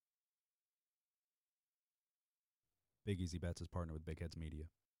Big Easy Bets is partnered with Big Heads Media.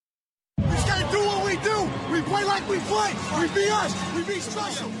 We just gotta do what we do. We play like we play. We be us. We be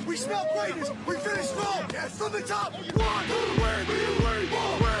special. We smell greatness. We finish strong. Yes, from the top.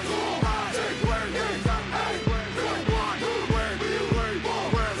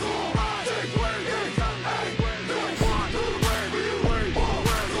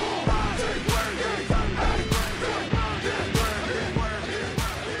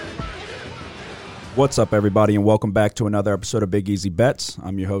 What's up, everybody, and welcome back to another episode of Big Easy Bets.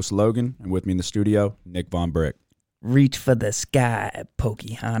 I'm your host, Logan, and with me in the studio, Nick Von Brick. Reach for the sky,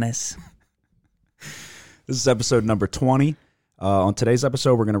 Pocahontas. This is episode number 20. On today's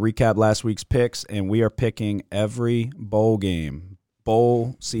episode, we're going to recap last week's picks, and we are picking every bowl game.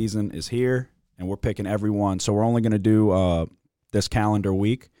 Bowl season is here, and we're picking every one. So we're only going to do this calendar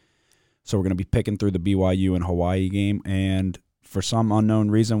week. So we're going to be picking through the BYU and Hawaii game, and for some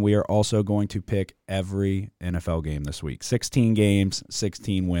unknown reason, we are also going to pick every NFL game this week. 16 games,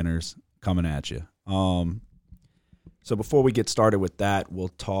 16 winners coming at you. So before we get started with that, we'll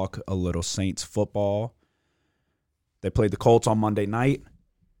talk a little Saints football. They played the Colts on Monday night.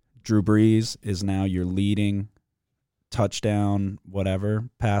 Drew Brees is now your leading touchdown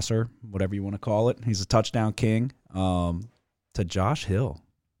passer, whatever you want to call it. He's a touchdown king to Josh Hill.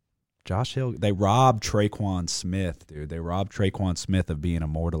 Josh Hill, they robbed Traquan Smith, dude. They robbed Traquan Smith of being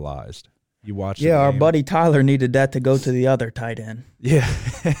immortalized. You watched the game? Our buddy Tyler needed that to go to the other tight end. Yeah.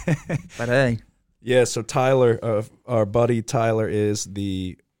 But hey. Yeah, so Tyler, our buddy Tyler is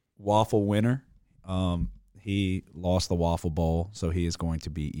the waffle winner. He lost the waffle bowl, so he is going to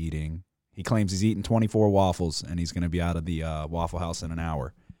be eating. He claims he's eating 24 waffles, and he's going to be out of the Waffle House in an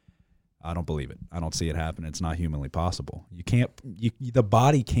hour. I don't believe it. I don't see it happen. It's not humanly possible. You can't. The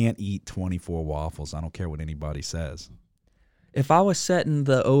body can't eat 24 waffles. I don't care what anybody says. If I was setting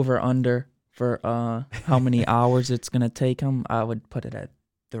the over-under for how many hours it's going to take him, I would put it at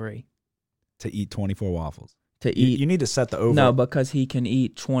 3. To eat 24 waffles? To eat. You need to set the over. No, because he can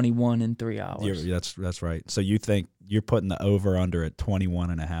eat 21 in 3 hours. That's right. So you think you're putting the over-under at 21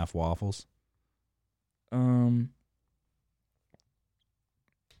 and a half waffles?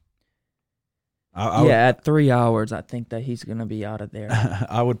 At 3 hours, I think that he's going to be out of there.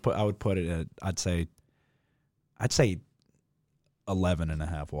 I would put it at, I'd say 11 and a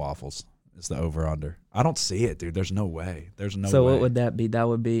half waffles is the over-under. I don't see it, dude. There's no way. There's no way. So what would that be? That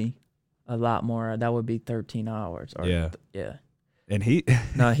would be a lot more. That would be 13 hours. Yeah. Yeah. And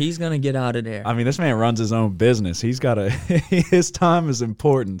no, he's going to get out of there. I mean, this man runs his own business. He's got his time is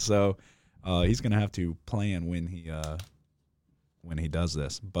important. So he's going to have to plan when he does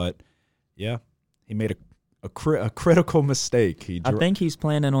this. But yeah. He made a critical mistake. I think he's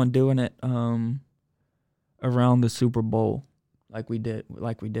planning on doing it around the Super Bowl, like we did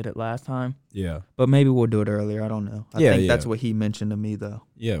it last time. Yeah, but maybe we'll do it earlier. I don't know. I think that's what he mentioned to me, though.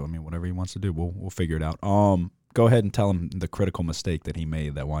 Yeah, I mean, whatever he wants to do, we'll figure it out. Go ahead and tell him the critical mistake that he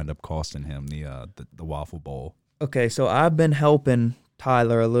made that wound up costing him the Waffle Bowl. Okay, so I've been helping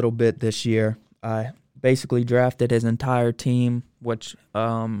Tyler a little bit this year. I basically drafted his entire team, which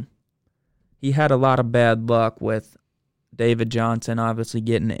he had a lot of bad luck with David Johnson obviously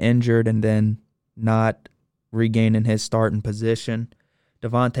getting injured and then not regaining his starting position.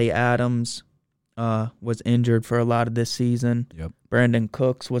 Devontae Adams was injured for a lot of this season. Yep. Brandon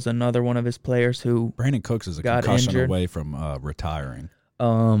Cooks was another one of his players who Brandon Cooks is a got concussion injured. away from retiring.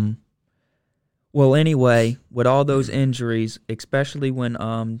 Well, anyway, with all those injuries, especially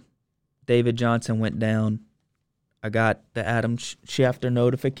when David Johnson went down, I got the Adam Schefter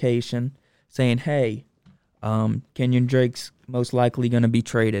notification saying, hey, Kenyon Drake's most likely going to be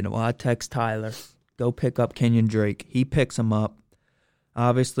traded. Well, I text Tyler, go pick up Kenyon Drake. He picks him up.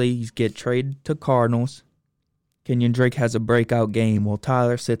 Obviously, he's get traded to Cardinals. Kenyon Drake has a breakout game. Well,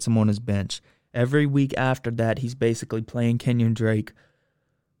 Tyler sits him on his bench. Every week after that, he's basically playing Kenyon Drake,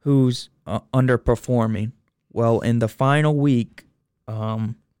 who's underperforming. Well, in the final week,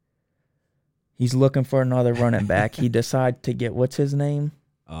 he's looking for another running back. He decided to get, what's his name?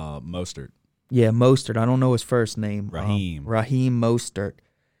 Mostert. Yeah, Mostert. I don't know his first name. Raheem Mostert.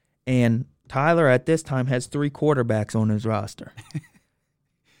 And Tyler at this time has 3 quarterbacks on his roster.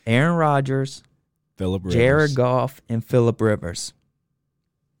 Aaron Rodgers, Phillip Rivers, Jared Goff, and Phillip Rivers.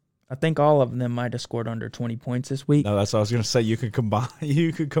 I think all of them might have scored under 20 points this week. No, that's what I was going to say. You could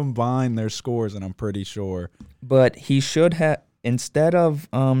combine their scores, and I'm pretty sure. But he should have, instead of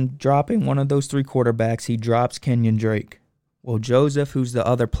dropping one of those 3 quarterbacks, he drops Kenyon Drake. Well, Joseph, who's the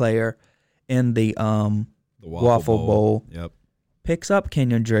other player in the Waffle Bowl, yep, picks up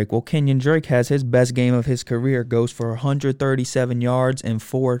Kenyon Drake. Well, Kenyon Drake has his best game of his career, goes for 137 yards and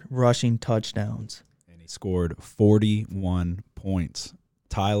 4 rushing touchdowns. And he scored 41 points.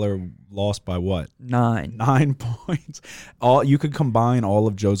 Tyler lost by what? 9. 9 points. You could combine all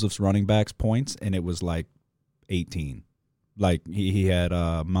of Joseph's running backs' points, and it was like 18. Like he had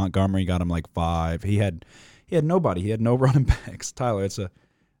Montgomery got him like 5. He had nobody. He had no running backs. Tyler, it's a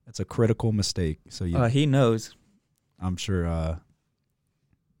critical mistake. So he knows. I'm sure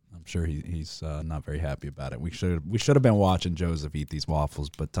he's not very happy about it. We should have been watching Joseph eat these waffles,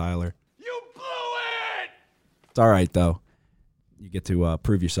 but Tyler, You blew it! it's all right though. You get to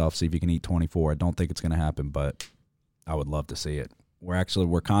prove yourself, see if you can eat 24. I don't think it's going to happen, but I would love to see it.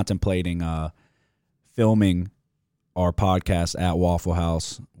 We're contemplating filming our podcast at Waffle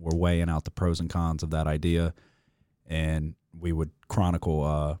House. We're weighing out the pros and cons of that idea, and we would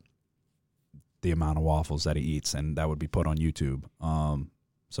chronicle the amount of waffles that he eats, and that would be put on YouTube.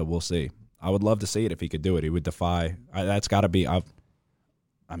 So we'll see. I would love to see it if he could do it. He would defy. That's got to be. I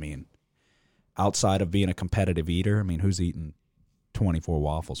mean, outside of being a competitive eater, I mean, who's eating 24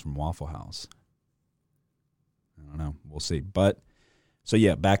 waffles from Waffle House? I don't know. We'll see. But so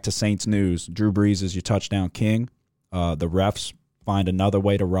yeah, back to Saints news. Drew Brees is your touchdown king. The refs find another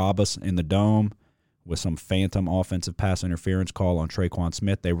way to rob us in the Dome with some phantom offensive pass interference call on Traquan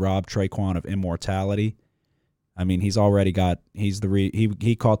Smith. They robbed Traquan of immortality. I mean, he's already got.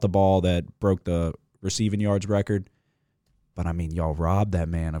 He caught the ball that broke the receiving yards record. But I mean, y'all robbed that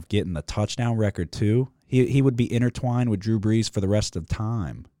man of getting the touchdown record too. He would be intertwined with Drew Brees for the rest of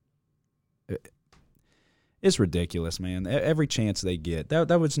time. It's ridiculous, man. Every chance they get.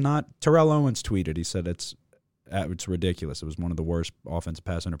 That was not. Terrell Owens tweeted. He said it's ridiculous. It was one of the worst offensive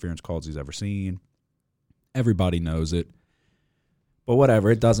pass interference calls he's ever seen. Everybody knows it. But whatever,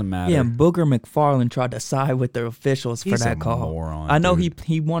 it doesn't matter. Yeah, and Booger McFarland tried to side with the officials for that call. Moron, I know dude.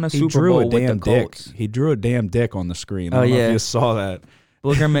 he won a Super Bowl with the Colts. He drew a damn dick on the screen. I don't know if you saw that.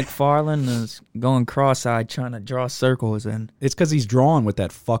 Booger McFarland is going cross-eyed trying to draw circles. And it's because he's drawing with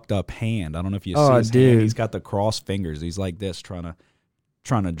that fucked up hand. I don't know if you see his hand. He's got the cross fingers. He's like this trying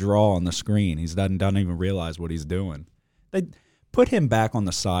to draw on the screen. He doesn't even realize what he's doing. They put him back on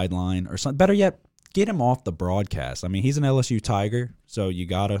the sideline or something. Better yet, get him off the broadcast. I mean, he's an LSU Tiger, so you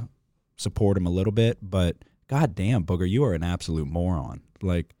got to support him a little bit. But goddamn, Booger, you are an absolute moron.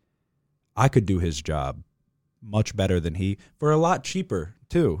 Like, I could do his job much better than he for a lot cheaper,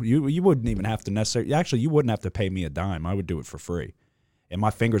 too. You wouldn't even have to necessarily – actually, you wouldn't have to pay me a dime. I would do it for free. And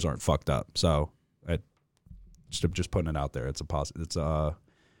my fingers aren't fucked up. So, just putting it out there. It's an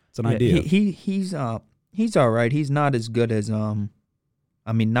idea. He's all right. He's not as good as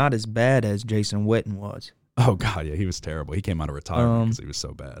not as bad as Jason Witten was. Oh, God, yeah, he was terrible. He came out of retirement because he was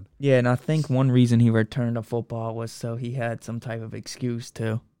so bad. Yeah, and I think one reason he returned to football was so he had some type of excuse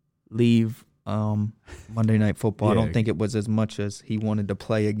to leave Monday Night Football. Yeah. I don't think it was as much as he wanted to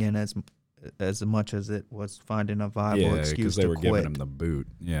play again as much as it was finding a viable excuse to quit. Yeah, because they were giving him the boot.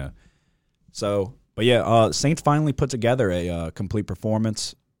 Yeah. So, but yeah, Saints finally put together a complete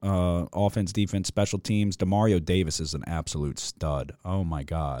performance. Offense, defense, special teams. Demario Davis is an absolute stud. Oh, my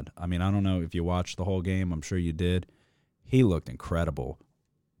God. I mean, I don't know if you watched the whole game. I'm sure you did. He looked incredible.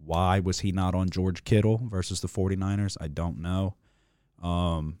 Why was he not on George Kittle versus the 49ers? I don't know.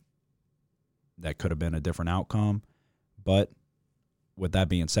 That could have been a different outcome. But with that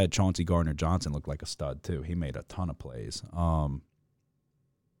being said, Chauncey Gardner-Johnson looked like a stud, too. He made a ton of plays.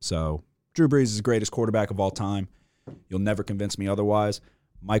 So Drew Brees is the greatest quarterback of all time. You'll never convince me otherwise.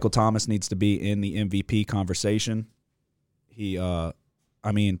 Michael Thomas needs to be in the MVP conversation. It's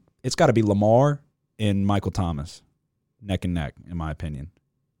got to be Lamar and Michael Thomas, neck and neck, in my opinion.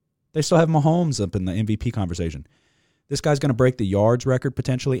 They still have Mahomes up in the MVP conversation. This guy's going to break the yards record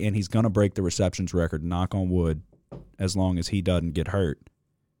potentially, and he's going to break the receptions record, knock on wood, as long as he doesn't get hurt.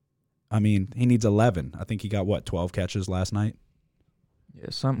 I mean, he needs 11. I think he got, 12 catches last night? Yeah,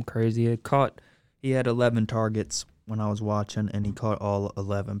 something crazy. He had 11 targets when I was watching, and he caught all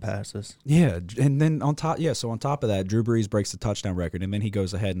 11 passes. Yeah, and then on top of that, Drew Brees breaks the touchdown record, and then he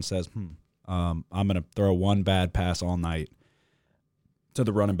goes ahead and says, I'm going to throw one bad pass all night to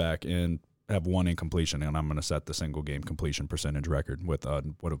the running back and have one incompletion, and I'm going to set the single game completion percentage record with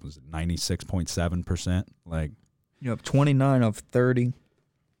 96.7%. Like, 29 of 30.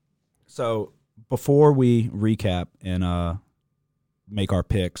 So before we recap and make our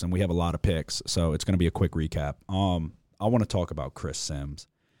picks, and we have a lot of picks, so it's going to be a quick recap. I want to talk about Chris Sims.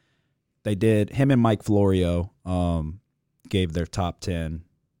 Him and Mike Florio gave their top 10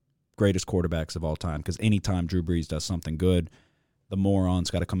 greatest quarterbacks of all time, because anytime Drew Brees does something good, the morons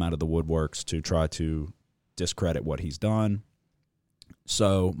got to come out of the woodworks to try to discredit what he's done.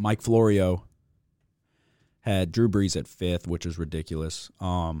 So Mike Florio had Drew Brees at 5th, which is ridiculous.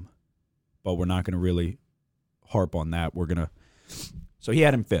 but we're not going to really harp on that. So he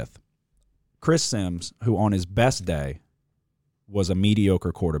had him 5th. Chris Sims, who on his best day was a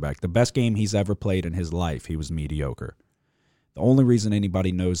mediocre quarterback. The best game he's ever played in his life, he was mediocre. The only reason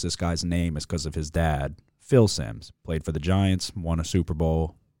anybody knows this guy's name is because of his dad, Phil Sims. Played for the Giants, won a Super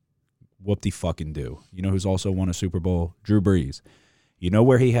Bowl. Whoop-de-fucking-do. You know who's also won a Super Bowl? Drew Brees. You know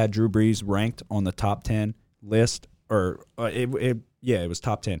where he had Drew Brees ranked on the top 10 list? It was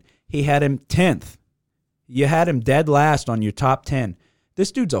top 10. He had him 10th. You had him dead last on your top 10.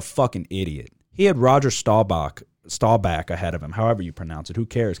 This dude's a fucking idiot. He had Roger Staubach ahead of him, however you pronounce it. Who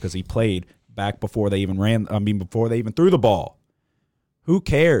cares? Because he played back before they even before they even threw the ball. Who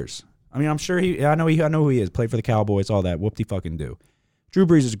cares? I mean, I'm sure I know who he is. Played for the Cowboys, all that. Whoop-de-fucking-do. Drew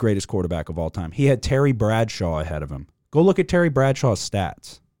Brees is the greatest quarterback of all time. He had Terry Bradshaw ahead of him. Go look at Terry Bradshaw's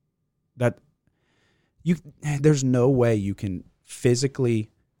stats. There's no way you can physically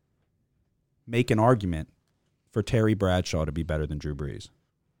make an argument for Terry Bradshaw to be better than Drew Brees.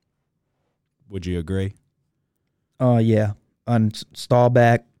 Would you agree? Yeah. On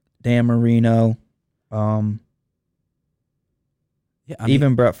Staubach, Dan Marino,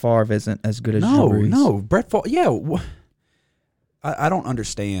 even Brett Favre isn't as good as Drew Brees. No, Brett Favre. Yeah, I don't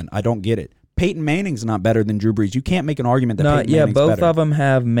understand. I don't get it. Peyton Manning's not better than Drew Brees. You can't make an argument that Peyton Manning's both better. of them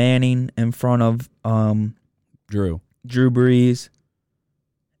have Manning in front of Drew Brees,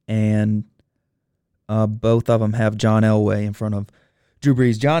 and both of them have John Elway in front of Drew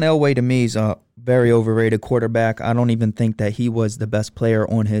Brees. John Elway, to me, is a very overrated quarterback. I don't even think that he was the best player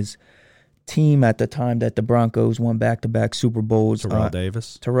on his team at the time that the Broncos won back-to-back Super Bowls.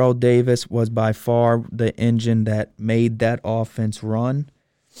 Terrell Davis was by far the engine that made that offense run.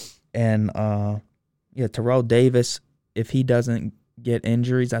 And, Terrell Davis, if he doesn't get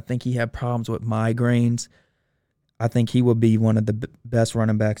injuries, I think he had problems with migraines. I think he would be one of the best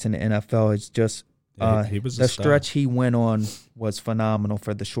running backs in the NFL. It's just he was the stretch he went on was phenomenal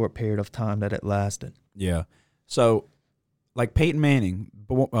for the short period of time that it lasted. Yeah. So, like Peyton Manning,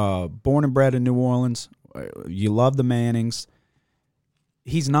 born and bred in New Orleans, you love the Mannings.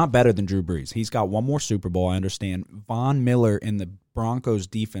 He's not better than Drew Brees. He's got one more Super Bowl, I understand. Von Miller in the Broncos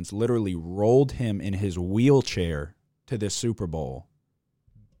defense literally rolled him in his wheelchair to this Super Bowl.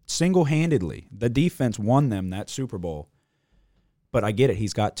 Single-handedly. The defense won them that Super Bowl. But I get it.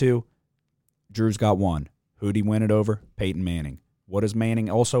 He's got 2. Drew's got 1. Who'd he win it over? Peyton Manning. What does Manning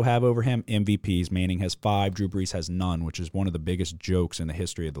also have over him? MVPs. Manning has 5. Drew Brees has none, which is one of the biggest jokes in the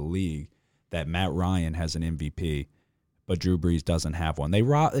history of the league, that Matt Ryan has an MVP, but Drew Brees doesn't have one.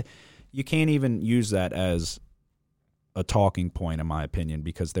 You can't even use that as a talking point, in my opinion,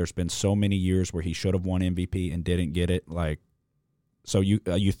 because there's been so many years where he should have won MVP and didn't get it. So you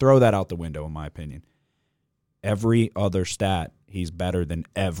throw that out the window, in my opinion. Every other stat, he's better than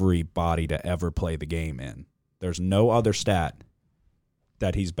everybody to ever play the game in. There's no other stat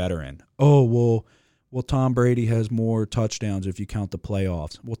that he's better in. Oh, well, Tom Brady has more touchdowns if you count the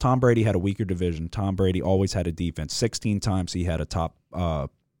playoffs. Well, Tom Brady had a weaker division. Tom Brady always had a defense. 16 times he had a top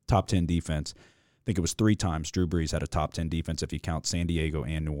 10 defense. I think it was 3 times Drew Brees had a top 10 defense if you count San Diego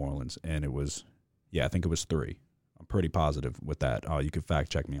and New Orleans. And it was, I think it was 3. I'm pretty positive with that. You could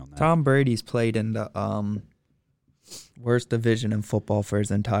fact check me on that. Tom Brady's played in the worst division in football for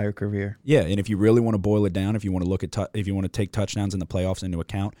his entire career. Yeah, and if you really want to boil it down, if you want to look at if you want to take touchdowns in the playoffs into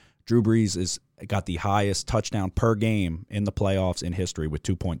account, Drew Brees got the highest touchdown per game in the playoffs in history with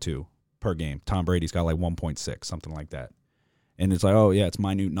 2.2 per game. Tom Brady's got like 1.6, something like that. And it's like, oh yeah, it's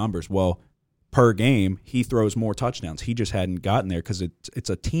minute numbers. Well, per game, he throws more touchdowns. He just hadn't gotten there because it's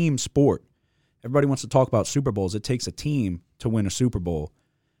a team sport. Everybody wants to talk about Super Bowls. It takes a team to win a Super Bowl.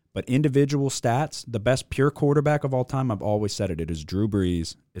 But individual stats, the best pure quarterback of all time, I've always said it is Drew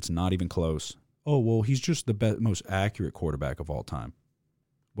Brees. It's not even close. Oh, well, he's just the most accurate quarterback of all time.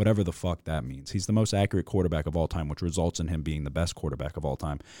 Whatever the fuck that means. He's the most accurate quarterback of all time, which results in him being the best quarterback of all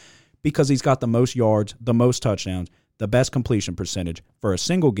time. Because he's got the most yards, the most touchdowns, the best completion percentage for a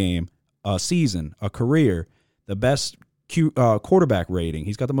single game, a season, a career, the best quarterback rating.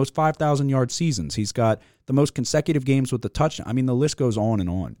 He's got the most 5,000-yard seasons. He's got the most consecutive games with the touchdown. I mean, the list goes on and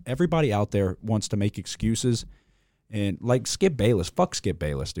on. Everybody out there wants to make excuses. And like Skip Bayless. Fuck Skip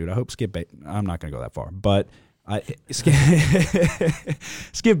Bayless, dude. I hope I'm not going to go that far. But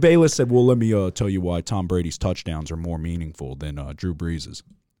Skip Bayless said, well, let me tell you why Tom Brady's touchdowns are more meaningful than Drew Brees's.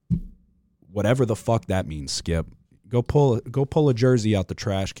 Whatever the fuck that means, Skip. Go pull a jersey out the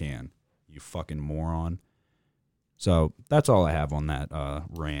trash can, you fucking moron. So that's all I have on that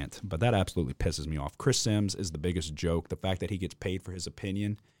rant. But that absolutely pisses me off. Chris Sims is the biggest joke. The fact that he gets paid for his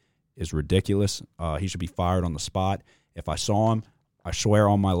opinion is ridiculous. He should be fired on the spot. If I saw him I swear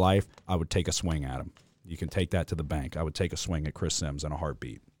on my life, I would take a swing at him. You can take that to the bank. I would take a swing at Chris Sims in a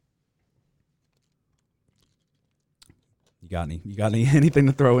heartbeat. You got any anything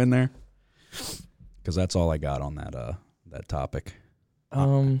to throw in there? Because that's all I got on that topic.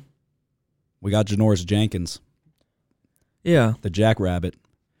 We got Janoris Jenkins. Yeah. The Jackrabbit.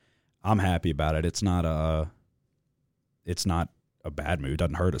 I'm happy about it. It's not a bad move. It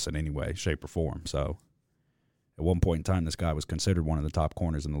doesn't hurt us in any way, shape, or form. So at one point in time, this guy was considered one of the top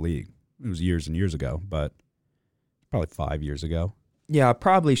corners in the league. It was years and years ago, but probably 5 years ago. Yeah, I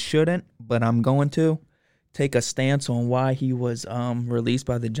probably shouldn't, but I'm going to take a stance on why he was released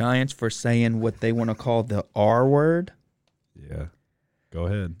by the Giants for saying what they want to call the R word. Yeah. Go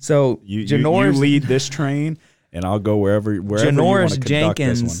ahead. So You Janoris lead this train, and I'll go wherever you want to Janoris conduct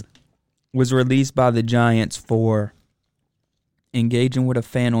Jenkins this one. was released by the Giants for engaging with a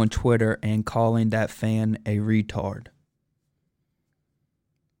fan on Twitter and calling that fan a retard.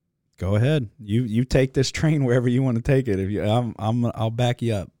 Go ahead. You take this train wherever you want to take it. I'll back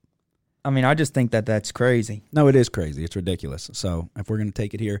you up. I mean, I just think that that's crazy. No, it is crazy. It's ridiculous. So if we're going to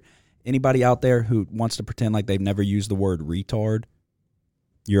take it here, anybody out there who wants to pretend like they've never used the word retard,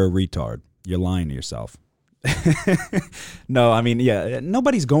 you're a retard. You're lying to yourself. No, I mean, yeah,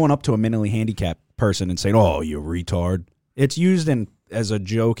 nobody's going up to a mentally handicapped person and saying, "Oh, you retard." It's used as a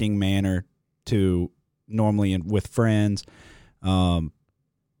joking manner to normally with friends,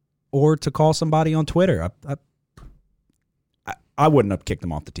 or to call somebody on Twitter. I wouldn't have kicked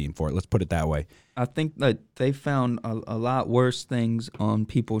them off the team for it. Let's put it that way. I think that they found a lot worse things on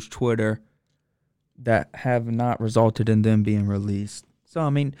people's Twitter that have not resulted in them being released. So, I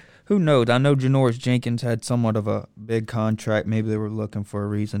mean, who knows? I know Janoris Jenkins had somewhat of a big contract. Maybe they were looking for a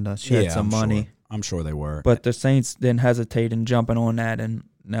reason to shed some money. Sure. I'm sure they were. But the Saints didn't hesitate in jumping on that, and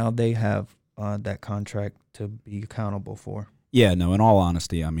now they have that contract to be accountable for. Yeah, no, in all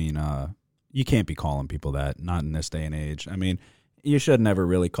honesty, I mean, you can't be calling people that, not in this day and age. I mean, you should never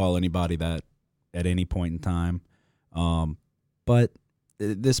really call anybody that at any point in time. But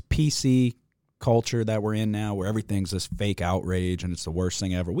this PC culture that we're in now, where everything's this fake outrage and it's the worst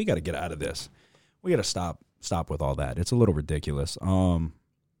thing ever, we got to get out of this. We got to stop with all that. It's a little ridiculous.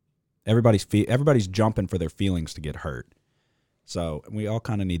 Everybody's jumping for their feelings to get hurt. So we all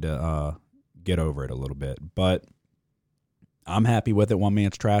kind of need to get over it a little bit. But I'm happy with it. One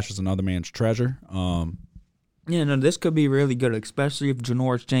man's trash is another man's treasure. Yeah, no, this could be really good, especially if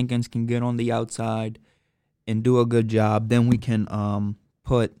Janoris Jenkins can get on the outside and do a good job. Then we can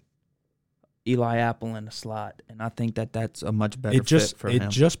put Eli Apple in the slot, and I think that's a much better fit for him. It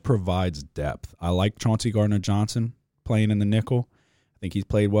just provides depth. I like Chauncey Gardner-Johnson playing in the nickel. I think he's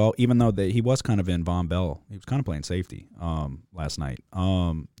played well, even though he was kind of in Von Bell. He was kind of playing safety last night.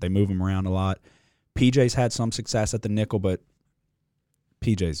 They move him around a lot. PJ's had some success at the nickel, but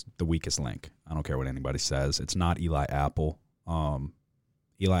PJ's the weakest link. I don't care what anybody says. It's not Eli Apple.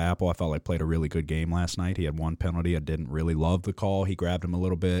 Eli Apple, I felt like played a really good game last night. He had one penalty. I didn't really love the call. He grabbed him a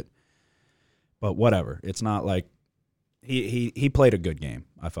little bit. But whatever. It's not like he played a good game,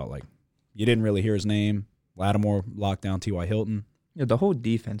 I felt like. You didn't really hear his name. Lattimore locked down T.Y. Hilton. Yeah, the whole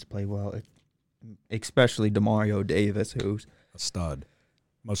defense played well, especially Demario Davis, who's a stud.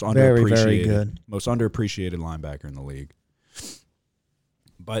 Most very, very good. Most underappreciated linebacker in the league.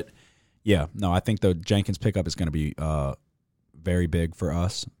 But, yeah, no, I think the Jenkins pickup is going to be very big for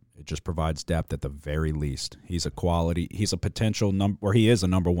us. It just provides depth at the very least. He's a potential he is a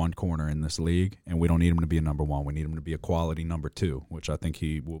number one corner in this league, and we don't need him to be a number one. We need him to be a quality number two, which I think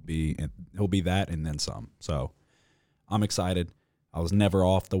he will be. And he'll be that and then some. So I'm excited. I was never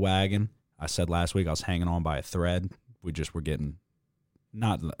off the wagon. I said last week I was hanging on by a thread. We just were getting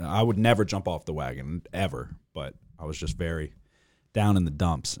I would never jump off the wagon ever, but I was just very down in the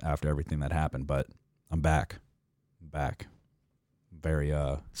dumps after everything that happened. But I'm back. Very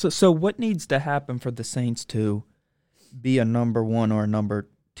So what needs to happen for the Saints to be a number one or a number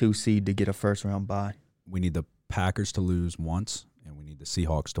two seed to get a first round bye? We need the Packers to lose once, and we need the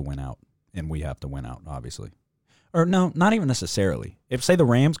Seahawks to win out, and we have to win out, obviously. Or no, not even necessarily. If say the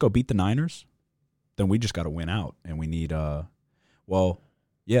Rams go beat the Niners, then we just got to win out, and we need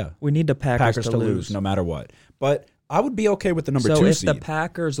we need the Packers to lose no matter what. But I would be okay with the number 2 seed. seed. So if the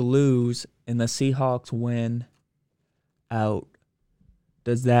Packers lose and the Seahawks win out,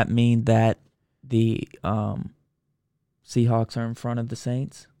 does that mean that the Seahawks are in front of the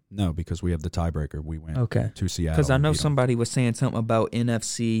Saints? No, because we have the tiebreaker. We went to Seattle. Because I know somebody was saying something about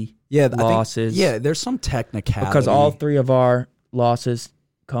NFC I losses. think there's some technicality. Because all three of our losses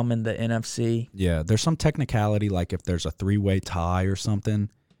come in the NFC. Yeah, there's some technicality, like if there's a 3-way tie or something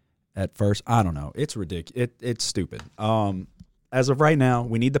at first. I don't know. It's ridiculous. It's stupid. as of right now,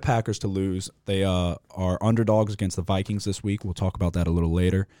 we need the Packers to lose. They are underdogs against the Vikings this week. We'll talk about that a little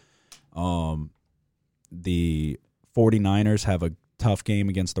later. The 49ers have a tough game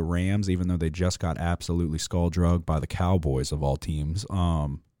against the Rams, even though they just got absolutely skull-drugged by the Cowboys of all teams.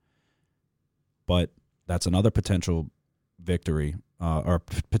 But that's another potential victory or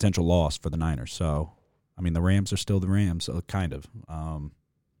potential loss for the Niners. So, I mean, the Rams are still the Rams, kind of.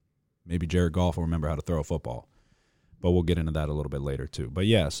 Maybe Jared Goff will remember how to throw a football. But we'll get into that a little bit later, too. But,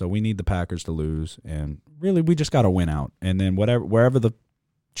 yeah, so we need the Packers to lose. And, really, we just got to win out. And then wherever the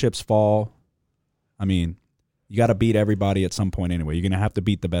chips fall, I mean, you got to beat everybody at some point anyway. You're going to have to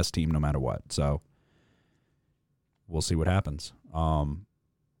beat the best team no matter what. So we'll see what happens.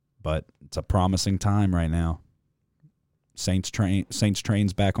 But it's a promising time right now. Saints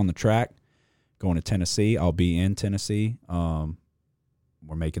train's back on the track, going to Tennessee. I'll be in Tennessee. We're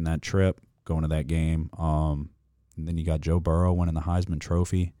making that trip, going to that game. And then you got Joe Burrow winning the Heisman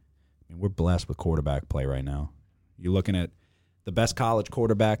Trophy. I mean, we're blessed with quarterback play right now. You're looking at the best college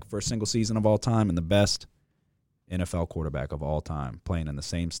quarterback for a single season of all time and the best NFL quarterback of all time playing in the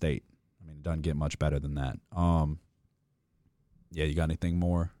same state. I mean, it doesn't get much better than that. Yeah, you got anything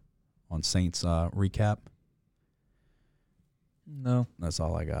more on Saints recap? No. That's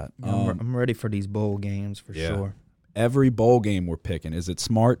all I got. I'm ready for these bowl games for sure. Every bowl game we're picking. Is it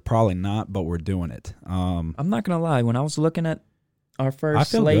smart? Probably not, but we're doing it. I'm not going to lie. When I was looking at our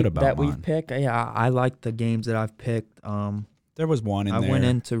first slate that we've picked, I like the games that I've picked. There was one in there. I went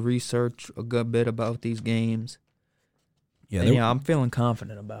in to research a good bit about these games. Yeah, I'm feeling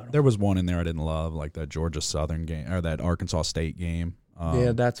confident about them. There was one in there I didn't love, like that Georgia Southern game or that Arkansas State game.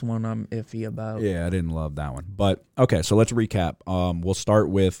 Yeah, that's one I'm iffy about. Yeah, I didn't love that one. But, okay, so let's recap. We'll start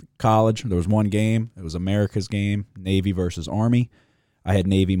with college. There was one game. It was America's game, Navy versus Army. I had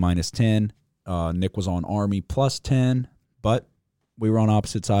Navy -10. Nick was on Army +10. But we were on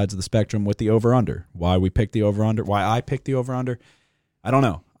opposite sides of the spectrum with the over-under. Why we picked the over-under, why I picked the over-under, I don't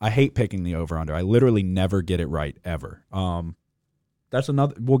know. I hate picking the over-under. I literally never get it right, ever. That's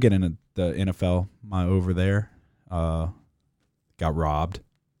another. We'll get into the NFL. My over there got robbed.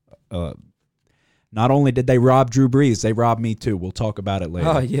 Not only did they rob Drew Brees, they robbed me too. We'll talk about it later.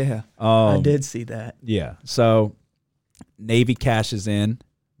 Oh, yeah. I did see that. Yeah. So Navy cashes in,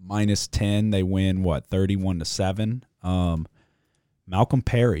 -10. They win, 31-7. Malcolm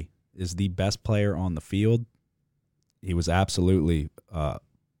Perry is the best player on the field. He was absolutely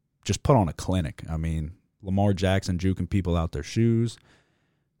just put on a clinic. I mean, Lamar Jackson juking people out their shoes.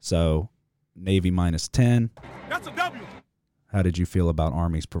 So, Navy -10. That's a W. How did you feel about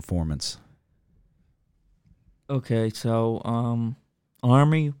Army's performance? Okay, so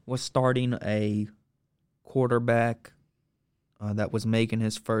Army was starting a quarterback that was making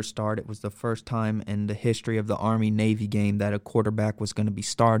his first start. It was the first time in the history of the Army-Navy game that a quarterback was going to be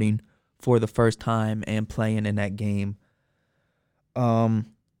starting for the first time and playing in that game.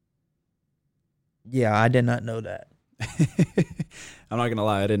 Yeah, I did not know that. I'm not going to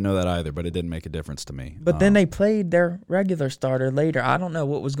lie, I didn't know that either, but it didn't make a difference to me. But then they played their regular starter later. I don't know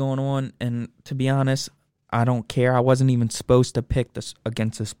what was going on, and to be honest, I don't care. I wasn't even supposed to pick this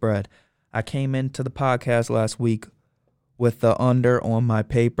against the spread. I came into the podcast last week with the under on my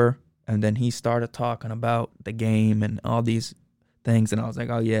paper, and then he started talking about the game and all these things, and I was like,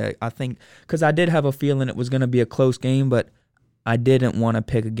 oh, yeah, I think – because I did have a feeling it was going to be a close game, but I didn't want to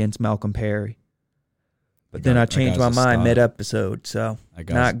pick against Malcolm Perry. But then I changed my mind mid-episode, so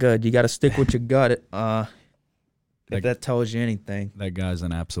not good. You got to stick with your gut if that tells you anything. That guy's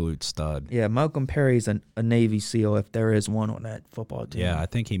an absolute stud. Yeah, Malcolm Perry's a Navy SEAL if there is one on that football team. Yeah, I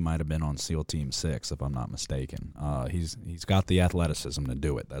think he might have been on SEAL Team 6 if I'm not mistaken. He's got the athleticism to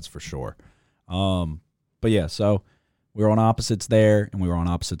do it, that's for sure. But yeah, so we were on opposites there, and we were on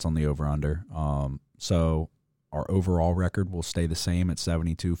opposites on the over-under. So our overall record will stay the same at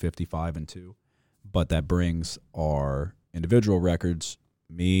 72, 55, and 2. But that brings our individual records.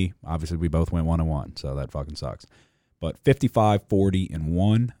 Me, obviously, we both went 1-1, so that fucking sucks. But 55, 40, and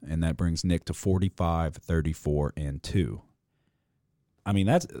 1, and that brings Nick to 45, 34, and 2. I mean,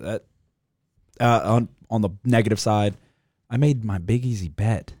 that's that. On the negative side, I made my big easy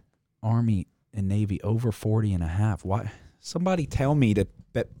bet: Army and Navy over 40.5. Why? Somebody tell me to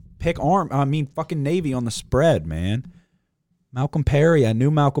pick fucking Navy on the spread, man. Malcolm Perry. I knew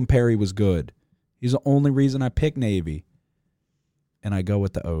Malcolm Perry was good. He's the only reason I picked Navy. And I go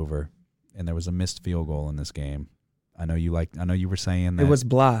with the over. And there was a missed field goal in this game. I know you were saying that. It was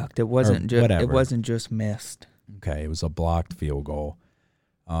blocked. It wasn't just missed. Okay, it was a blocked field goal.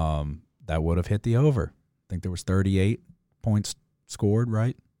 That would have hit the over. I think there was 38 points scored,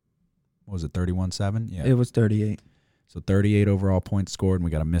 right? What was it, 31-7? Yeah. It was 38. So 38 overall points scored, and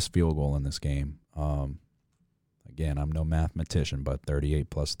we got a missed field goal in this game. Again, I'm no mathematician, but 38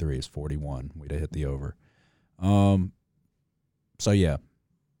 plus 3 is 41. We'd have hit the over. So, yeah,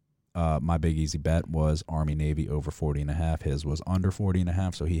 my big easy bet was Army-Navy over 40.5. His was under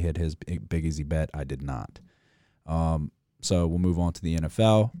 40.5, so he hit his big easy bet. I did not. So we'll move on to the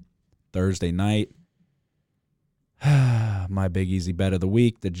NFL. Thursday night, my big easy bet of the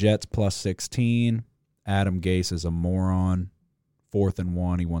week, the Jets plus 16. Adam Gase is a moron. 4th and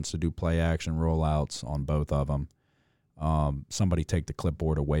 1. He wants to do play action rollouts on both of them. Somebody take the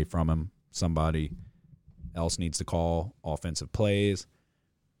clipboard away from him. Somebody else needs to call offensive plays.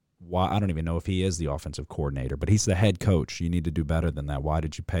 Why? I don't even know if he is the offensive coordinator, but he's the head coach. You need to do better than that. Why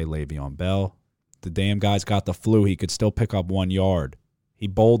did you pay Le'Veon Bell? The damn guy's got the flu. He could still pick up 1 yard. He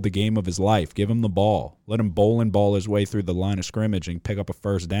bowled the game of his life. Give him the ball. Let him bowl and ball his way through the line of scrimmage and pick up a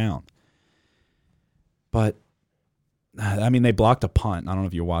first down. But, I mean, they blocked a punt. I don't know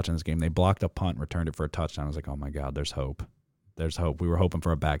if you're watching this game. They blocked a punt and returned it for a touchdown. I was like, oh, my God, there's hope. There's hope. We were hoping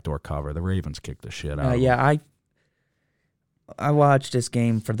for a backdoor cover. The Ravens kicked the shit out of them. I watched this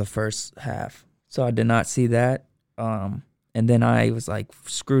game for the first half, so I did not see that. And then I was like,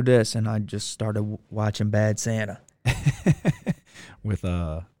 screw this, and I just started watching Bad Santa. With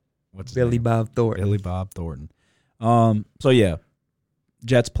what's his Billy name? Bob Thornton. Billy Bob Thornton. So yeah,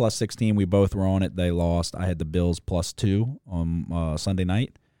 Jets plus 16. We both were on it. They lost. I had the Bills plus 2 on Sunday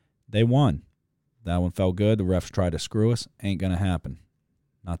night. They won. That one felt good. The refs tried to screw us. Ain't gonna happen.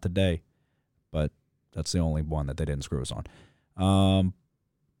 Not today. But that's the only one that they didn't screw us on.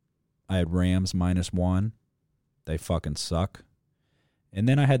 I had Rams minus 1. They fucking suck. And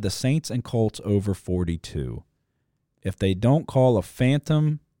then I had the Saints and Colts over 42. If they don't call a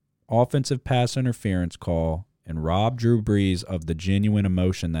phantom offensive pass interference call and rob Drew Brees of the genuine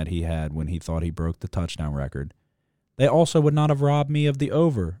emotion that he had when he thought he broke the touchdown record, they also would not have robbed me of the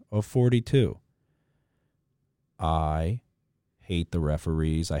over of 42. I hate the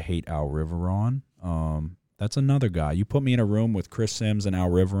referees. I hate Al Riveron. That's another guy. You put me in a room with Chris Sims and Al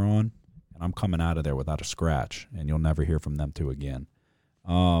Riveron, and I'm coming out of there without a scratch, and you'll never hear from them two again.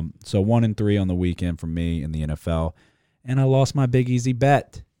 So 1-3 on the weekend for me in the NFL. And I lost my big easy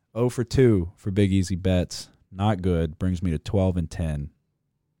bet. 0 for 2 for big easy bets. Not good. Brings me to 12-10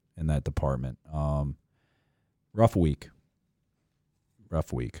 in that department. Rough week.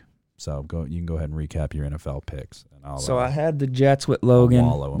 So you can go ahead and recap your NFL picks. And I had the Jets with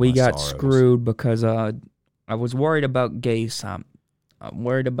Logan. We got sorrows. screwed because I was worried about Gase. I'm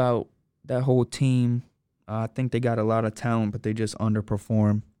worried about that whole team. I think they got a lot of talent, but they just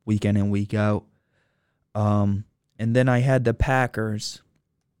underperform week in and week out. And then I had the Packers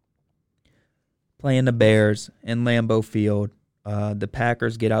playing the Bears in Lambeau Field. The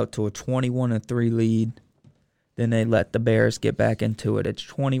Packers get out to a 21-3 lead. Then they let the Bears get back into it. It's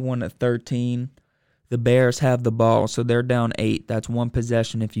 21-13. The Bears have the ball, so they're down 8. That's one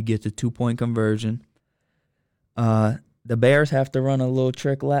possession if you get the 2-point conversion. The Bears have to run a little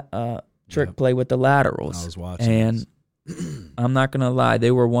trick play with the laterals. I was watching and I'm not going to lie,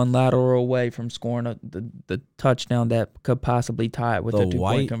 they were one lateral away from scoring the touchdown that could possibly tie it with the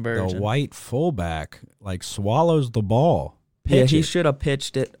 2-point conversion. The white fullback, swallows the ball. He should have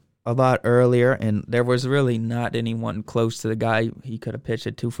pitched it a lot earlier, and there was really not anyone close to the guy he could have pitched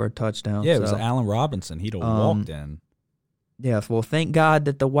it to for a touchdown. Yeah, it was Allen Robinson. He'd have walked in. Yeah, well, thank God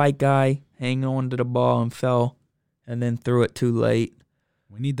that the white guy hung on to the ball and fell and then threw it too late.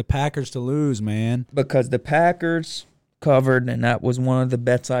 We need the Packers to lose, man. Because the Packers covered, and that was one of the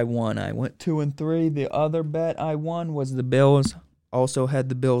bets I won. I went 2-3. The other bet I won was the Bills. Also had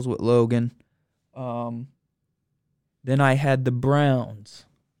the Bills with Logan. Then I had the Browns.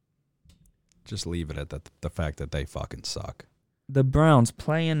 Just leave it at the fact that they fucking suck. The Browns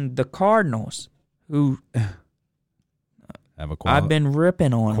playing the Cardinals, who have I've been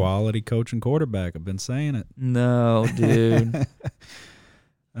ripping on. Quality coach and quarterback. I've been saying it. No, dude.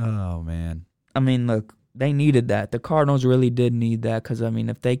 Oh, man. I mean, look, they needed that. The Cardinals really did need that because, I mean,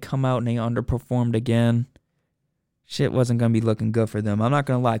 if they come out and they underperformed again, shit wasn't going to be looking good for them. I'm not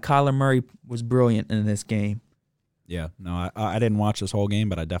going to lie. Kyler Murray was brilliant in this game. Yeah. No, I didn't watch this whole game,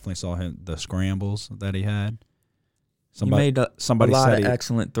 but I definitely saw the scrambles that he had. He made a lot of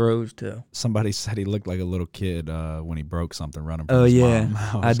excellent throws, too. Somebody said he looked like a little kid when he broke something running from his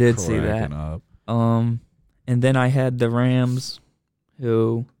mom. I did see that. Up. And then I had the Rams,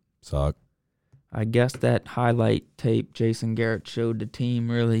 who suck. I guess that highlight tape Jason Garrett showed the team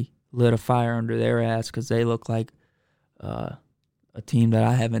really lit a fire under their ass because they look like a team that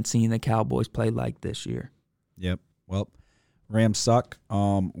I haven't seen the Cowboys play like this year. Yep. Well, Rams suck.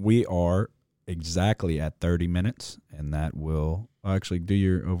 We are exactly at 30 minutes, and that will actually do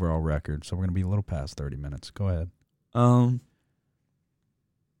your overall record. So we're going to be a little past 30 minutes. Go ahead.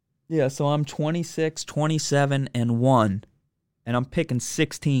 Yeah, so I'm 26, 27, and 1, and I'm picking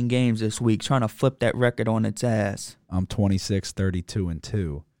 16 games this week, trying to flip that record on its ass. I'm 26, 32, and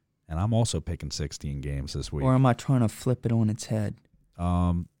 2, and I'm also picking 16 games this week. Or am I trying to flip it on its head?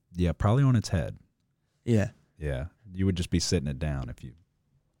 Yeah, probably on its head. Yeah. Yeah, you would just be sitting it down if you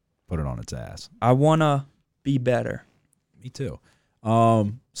put it on its ass. I want to be better. Me too.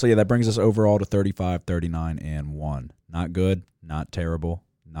 So, yeah, that brings us overall to 35, 39, and 1. Not good, not terrible,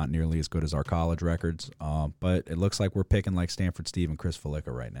 not nearly as good as our college records, but it looks like we're picking like Stanford Steve and Chris Felica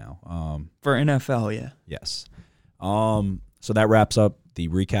right now. For NFL, yeah. Yes. So that wraps up the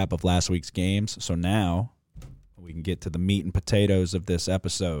recap of last week's games. So now we can get to the meat and potatoes of this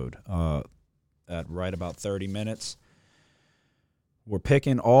episode. At right about 30 minutes, we're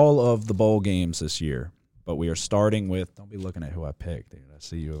picking all of the bowl games this year, but we are starting with, don't be looking at who I picked, dude. I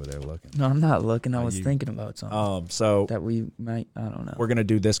see you over there looking. No, I'm not looking. I was thinking about something. So that we might, I don't know. We're going to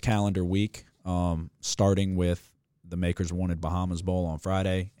do this calendar week, starting with the Makers Wanted Bahamas Bowl on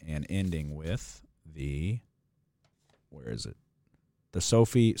Friday and ending with the, where is it? The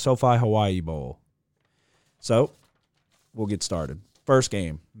SoFi Hawaii Bowl. So we'll get started. First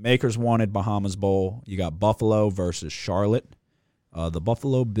game, Makers Wanted Bahamas Bowl. You got Buffalo versus Charlotte. The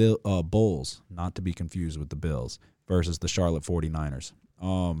Buffalo Bulls, not to be confused with the Bills, versus the Charlotte 49ers.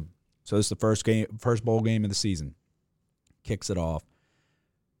 So this is the first bowl game of the season. Kicks it off.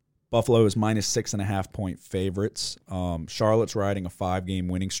 Buffalo is minus 6.5 point favorites. Charlotte's riding a 5-game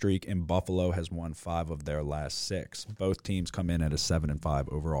winning streak, and Buffalo has won 5 of their last 6. Both teams come in at a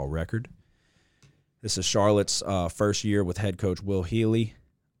 7-5 overall record. This is Charlotte's first year with head coach Will Healy.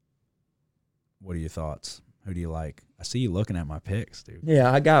 What are your thoughts? Who do you like? I see you looking at my picks, dude.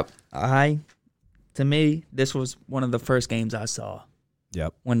 Yeah, to me, this was one of the first games I saw.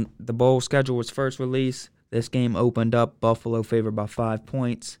 Yep. When the bowl schedule was first released, this game opened up Buffalo favored by 5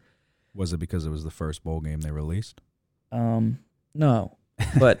 points. Was it because it was the first bowl game they released? No,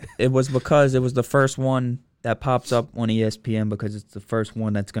 but it was because it was the first one that pops up on ESPN because it's the first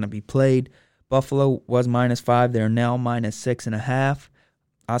one that's going to be played. Buffalo was minus 5. They're now minus 6.5.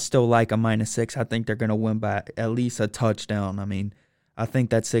 I still like a minus 6. I think they're going to win by at least a touchdown. I mean, I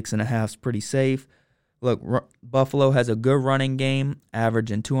think that 6.5 is pretty safe. Look, Buffalo has a good running game,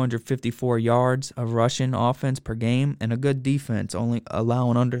 averaging 254 yards of rushing offense per game, and a good defense, only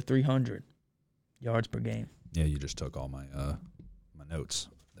allowing under 300 yards per game. Yeah, you just took all my my notes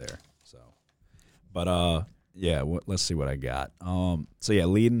there. So, but yeah, let's see what I got. So yeah,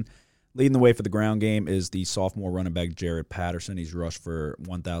 leading the way for the ground game is the sophomore running back Jared Patterson. He's rushed for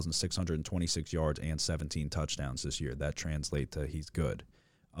 1,626 yards and 17 touchdowns this year. That translates to he's good.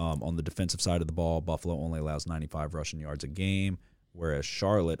 On the defensive side of the ball, Buffalo only allows 95 rushing yards a game, whereas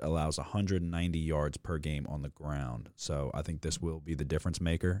Charlotte allows 190 yards per game on the ground. So I think this will be the difference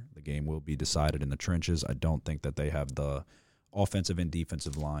maker. The game will be decided in the trenches. I don't think that they have the offensive and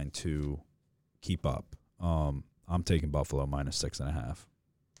defensive line to keep up. I'm taking Buffalo minus 6.5.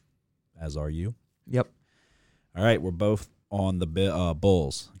 As are you? Yep. All right, we're both on the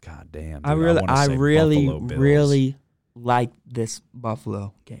Bulls. God damn. Dude, I really like this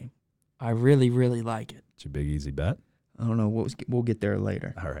Buffalo game. I really, really like it. It's your big easy bet? I don't know. We'll get there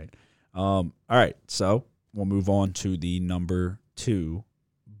later. All right. So we'll move on to the number 2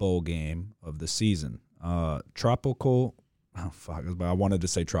 bowl game of the season. Tropical. Oh, fuck. I wanted to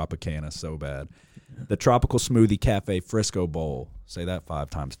say Tropicana so bad. The Tropical Smoothie Cafe Frisco Bowl. Say that 5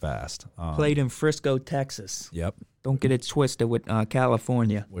 times fast. Played in Frisco, Texas. Yep. Don't get it twisted with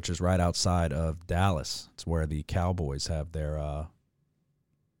California. Which is right outside of Dallas. It's where the Cowboys have their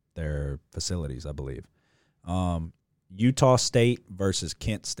facilities, I believe. Utah State versus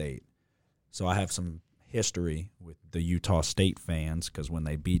Kent State. So I have some history with the Utah State fans because when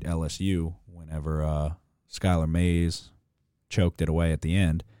they beat LSU, whenever Skylar Mays choked it away at the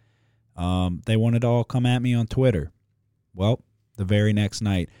end, they wanted to all come at me on Twitter. Well, the very next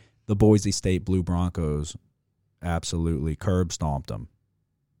night, the Boise State Blue Broncos absolutely curb stomped them.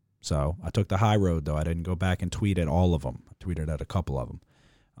 So I took the high road, though. I didn't go back and tweet at all of them. I tweeted at a couple of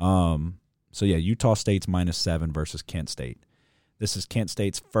them. So, yeah, Utah State's minus 7 versus Kent State. This is Kent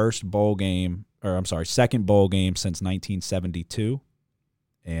State's second bowl game since 1972,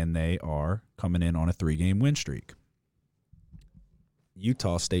 and they are coming in on a 3-game win streak.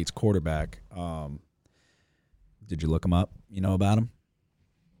 Utah State's quarterback, did you look him up? You know about him?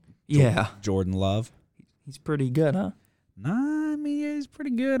 Yeah. Jordan Love. He's pretty good, huh? Nah, I mean, he's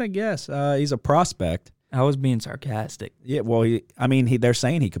pretty good, I guess. He's a prospect. I was being sarcastic. Yeah, well, they're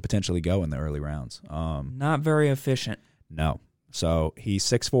saying he could potentially go in the early rounds. Not very efficient. No. So he's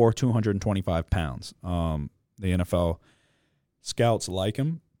 6'4", 225 pounds. The NFL scouts like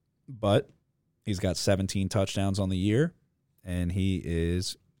him, but he's got 17 touchdowns on the year, and he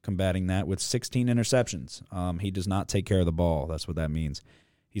is combating that with 16 interceptions. He does not take care of the ball. That's what that means.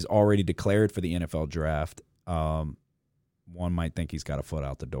 He's already declared for the NFL draft. One might think he's got a foot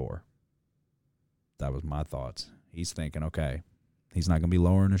out the door. That was my thoughts. He's thinking, okay, he's not going to be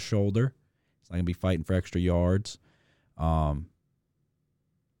lowering his shoulder. He's not going to be fighting for extra yards. I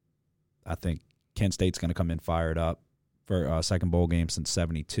think Kent State's going to come in fired up for a second bowl game since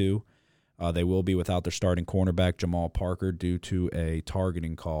 72. They will be without their starting cornerback, Jamal Parker, due to a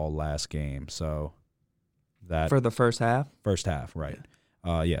targeting call last game. So that For the first half? First half, right.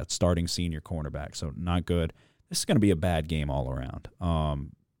 Starting senior cornerback, so not good. This is going to be a bad game all around.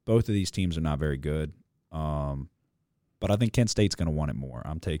 Both of these teams are not very good, but I think Kent State's going to want it more.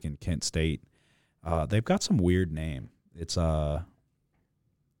 I'm taking Kent State. They've got some weird name. It's the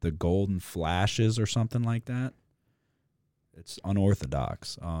Golden Flashes or something like that. It's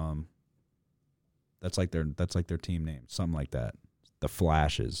unorthodox. That's like their team name, something like that. The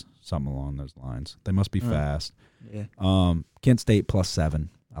Flashes, something along those lines. They must be fast. Yeah. Kent State +7.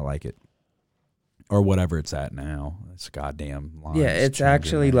 I like it. Or whatever it's at now. It's a goddamn line. Yeah, it's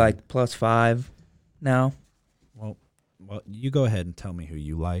actually like +5 now. Well, you go ahead and tell me who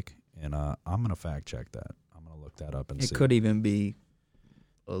you like, and I'm going to fact check that. I'm going to look that up and see. It could even be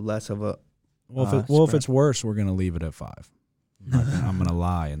less of a if it's worse, we're going to leave it at 5. I'm going to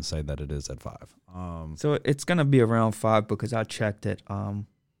lie and say that it is at 5. So it's going to be around 5 because I checked it right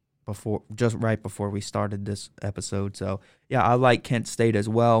before we started this episode. So, yeah, I like Kent State as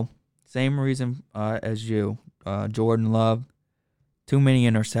well. Same reason as you. Jordan Love, too many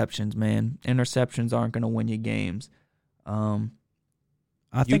interceptions, man. Interceptions aren't going to win you games. I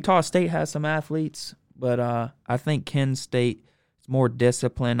think Utah State has some athletes, but I think Kent State is more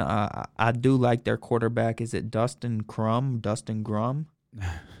disciplined. I do like their quarterback. Is it Dustin Grum? I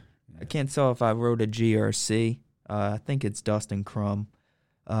can't tell if I wrote a G or a C. I think it's Dustin Crum.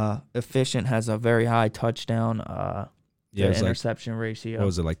 Efficient, has a very high touchdown interception ratio. What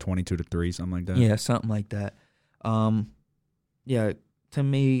was it, like 22-3, something like that? Yeah, something like that. To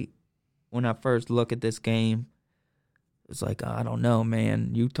me, when I first look at this game, it's like, I don't know,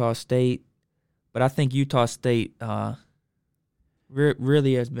 man, Utah State. But I think Utah State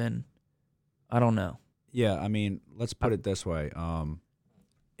really has been, I don't know. Yeah, I mean, let's put it this way.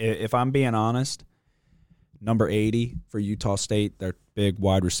 If I'm being honest, number 80 for Utah State, their big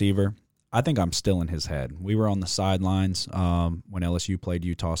wide receiver, I think I'm still in his head. We were on the sidelines when LSU played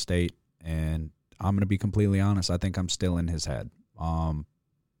Utah State, and I'm going to be completely honest. I think I'm still in his head.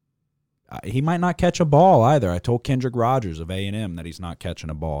 He might not catch a ball either. I told Kendrick Rogers of A&M that he's not catching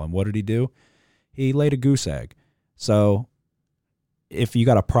a ball. And what did he do? He laid a goose egg. So if you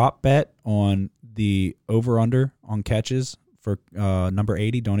got a prop bet on the over-under on catches for number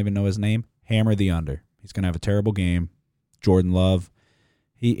 80, don't even know his name, hammer the under. He's going to have a terrible game. Jordan Love.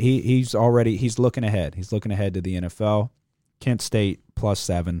 He's looking ahead. He's looking ahead to the NFL. Kent State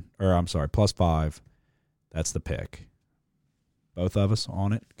 +5. That's the pick. Both of us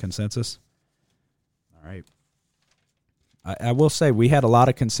on it. Consensus? All right. I will say we had a lot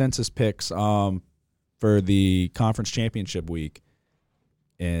of consensus picks for the conference championship week,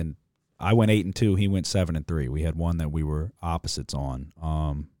 and I went 8-2. He went 7-3. We had one that we were opposites on.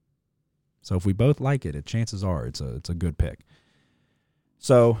 So if we both like it, chances are it's a good pick.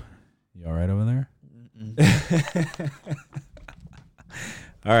 So, you all right over there?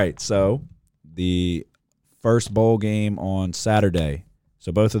 All right, so the first bowl game on Saturday.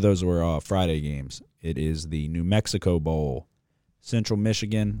 So both of those were Friday games. It is the New Mexico Bowl, Central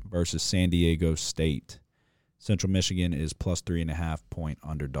Michigan versus San Diego State. Central Michigan is +3.5-point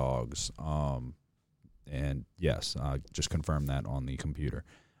underdogs. And yes, just confirmed that on the computer.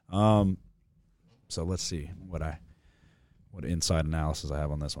 So let's see what inside analysis I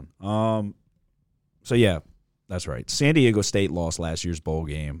have on this one. So yeah, that's right. San Diego State lost last year's bowl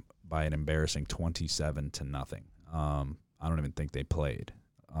game by an embarrassing 27-0. I don't even think they played.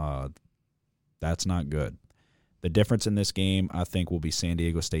 That's not good. The difference in this game, I think, will be San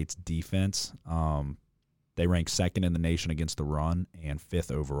Diego State's defense. They rank second in the nation against the run and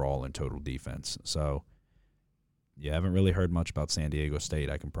 5th overall in total defense. So you haven't really heard much about San Diego State,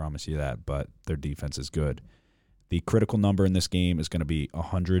 I can promise you that, but their defense is good. The critical number in this game is going to be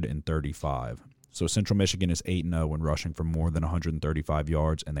 135. So Central Michigan is 8-0 when rushing for more than 135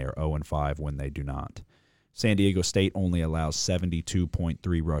 yards, and they are 0-5 when they do not. San Diego State only allows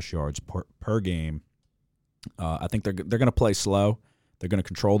 72.3 rush yards per game, I think they're going to play slow. They're going to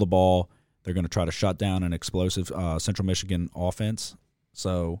control the ball. They're going to try to shut down an explosive Central Michigan offense.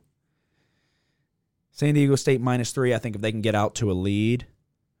 So San Diego State -3. I think if they can get out to a lead,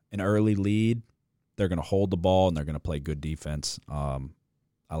 an early lead, they're going to hold the ball and they're going to play good defense.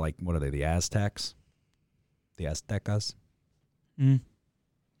 I like, what are they, the Aztecs? The Aztecas?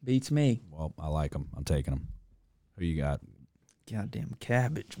 Beats me. Well, I like them. I'm taking them. Who you got? Goddamn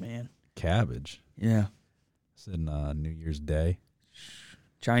cabbage, man. Cabbage? Yeah. It's in New Year's Day.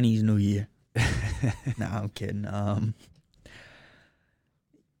 Chinese New Year. No, I'm kidding.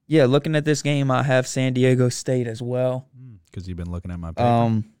 Yeah, looking at this game, I have San Diego State as well. Because you've been looking at my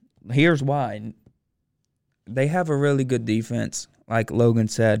paper. Here's why. They have a really good defense, like Logan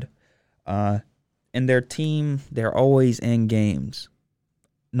said. And their team, they're always in games,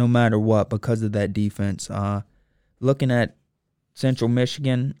 no matter what, because of that defense. Looking at Central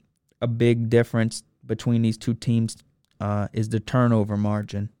Michigan, a big difference between these two teams is the turnover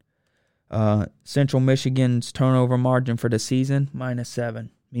margin. Central Michigan's turnover margin for the season, -7.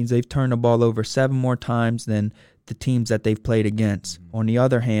 Means they've turned the ball over 7 more times than the teams that they've played against. On the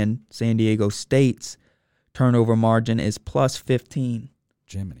other hand, San Diego State's turnover margin is +15.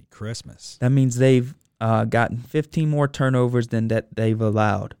 Jiminy Christmas. That means they've gotten 15 more turnovers than that they've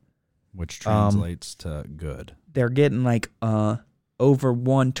allowed. Which translates to good. They're getting over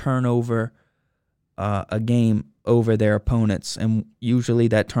 1 turnover a game over their opponents. And usually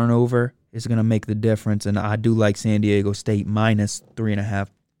that turnover is going to make the difference. And I do like San Diego State -3.5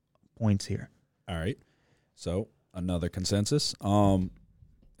 points here. All right. So another consensus.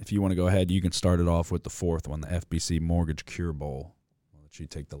 If you want to go ahead, you can start it off with the fourth one, the FBC Mortgage Cure Bowl. I'll let you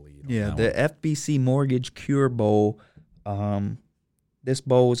take the lead. Yeah, the FBC Mortgage Cure Bowl. This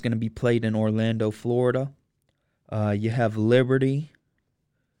bowl is going to be played in Orlando, Florida. You have Liberty,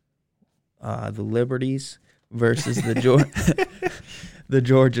 the Liberties versus the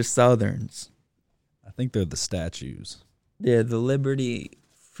Georgia Southerns. I think they're the statues. Yeah, the Liberty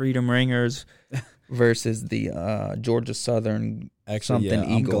Freedom Ringers versus the Georgia Southern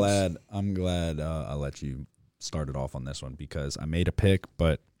Eagles. I'm glad I let you start it off on this one because I made a pick,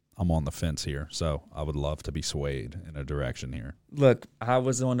 but I'm on the fence here, so I would love to be swayed in a direction here. Look, I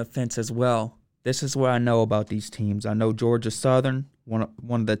was on the fence as well. This is what I know about these teams. I know Georgia Southern, one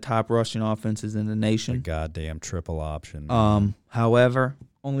of the top rushing offenses in the nation. The goddamn triple option. However,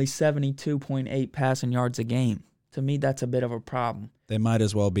 only 72.8 passing yards a game. To me, that's a bit of a problem. They might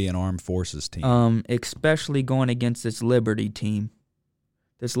as well be an armed forces team. Especially going against this Liberty team.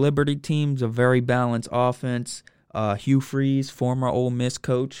 This Liberty team's a very balanced offense. Hugh Freeze, former Ole Miss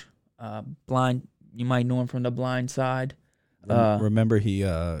coach, blind. You might know him from the blind side. Remember,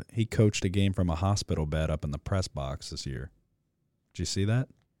 he coached a game from a hospital bed up in the press box this year. Did you see that?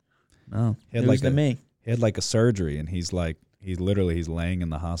 No, news to me. He had like a surgery, and he's laying in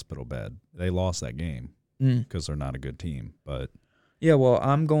the hospital bed. They lost that game because they're not a good team. But yeah, well,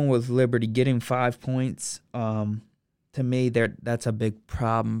 I'm going with Liberty getting 5 points. To me, that's a big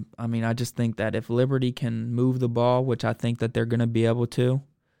problem. I mean, I just think that if Liberty can move the ball, which I think that they're going to be able to,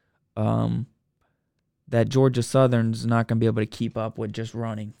 that Georgia Southern's not going to be able to keep up with just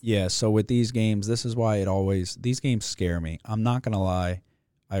running. Yeah, so with these games, this is why these games scare me. I'm not going to lie.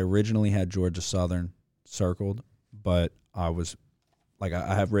 I originally had Georgia Southern circled, but I was like,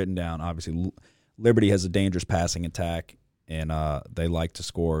 I have written down, obviously, Liberty has a dangerous passing attack, and they like to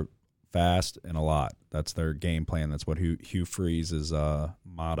score fast and a lot. That's their game plan. That's what Hugh Freeze's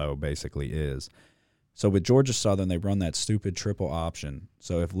motto basically is. So with Georgia Southern, they run that stupid triple option.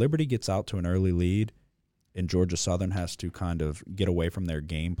 So if Liberty gets out to an early lead and Georgia Southern has to kind of get away from their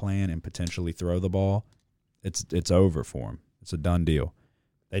game plan and potentially throw the ball, it's over for them. It's a done deal.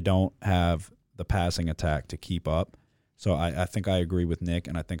 They don't have the passing attack to keep up. So I think I agree with Nick,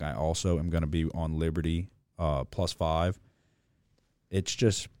 and I think I also am going to be on Liberty +5. It's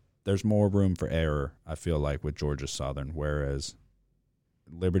just there's more room for error, I feel like, with Georgia Southern, whereas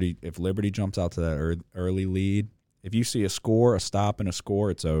if Liberty jumps out to that early lead, if you see a stop and a score,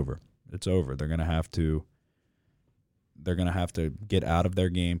 it's over. It's over. They're going to have to get out of their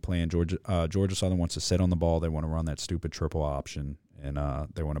game plan. Georgia Southern wants to sit on the ball. They want to run that stupid triple option, and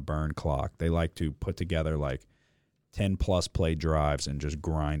they want to burn clock. They like to put together like 10-plus play drives and just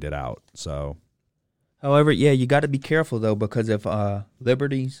grind it out. So, however, yeah, you got to be careful, though, because if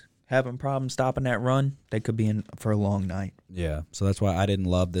Liberty's having problems stopping that run, they could be in for a long night. Yeah, so that's why I didn't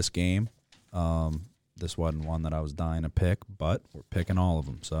love this game. This wasn't one that I was dying to pick, but we're picking all of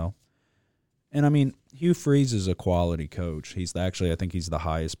them. So, and I mean, Hugh Freeze is a quality coach. I think he's the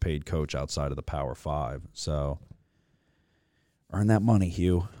highest paid coach outside of the Power 5. So, earn that money,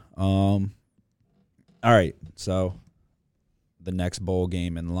 Hugh. All right, so the next bowl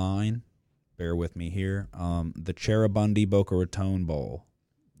game in line, bear with me here, the Cheribundi Boca Raton Bowl.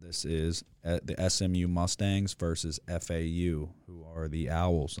 This is the SMU Mustangs versus FAU, who are the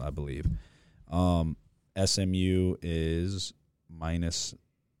Owls, I believe. SMU is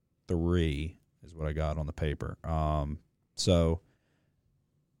 -3 is what I got on the paper. So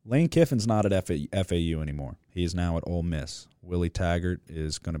Lane Kiffin's not at FAU anymore. He is now at Ole Miss. Willie Taggart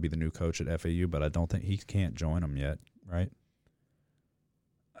is going to be the new coach at FAU, but I don't think he can't join them yet, right?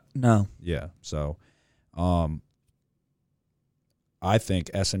 No. Yeah. So I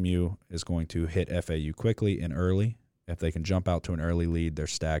think SMU is going to hit FAU quickly and early. If they can jump out to an early lead, their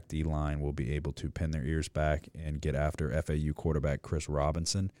stacked D-line will be able to pin their ears back and get after FAU quarterback Chris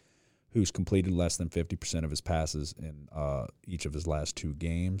Robinson, who's completed less than 50% of his passes in each of his last 2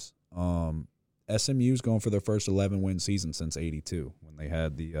 games. SMU's going for their first 11-win season since '82 when they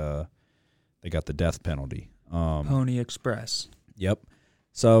had they got the death penalty. Pony Express. Yep.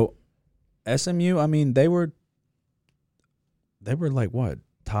 So SMU, I mean, they were like what,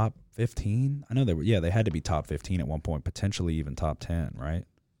 top 15? I know they were. Yeah, they had to be top 15 at one point, potentially even top 10, right?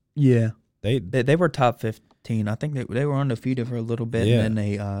 Yeah. They were top 15. I think they were undefeated for a little bit, Yeah. and then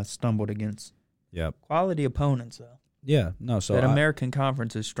they stumbled against quality opponents, though. Yeah, no. So That American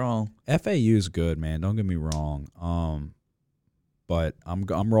Conference is strong. FAU's good, man. Don't get me wrong. But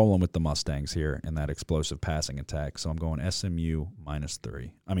I'm rolling with the Mustangs here in that explosive passing attack. So I'm going SMU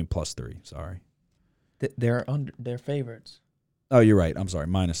 -3. I mean +3. Sorry. They're favorites. Oh, you're right. I'm sorry.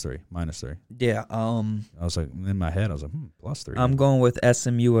 -3. Yeah. I was like, in my head, I was like, +3. I'm going with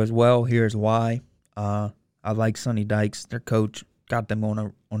SMU as well. Here's why. I like Sonny Dykes. Their coach got them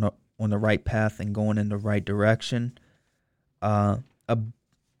on the right path and going in the right direction. I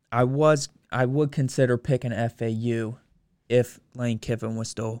would consider picking FAU if Lane Kiffin was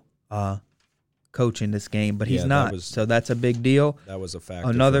still coaching this game, but he's not. So that's a big deal. That was a factor.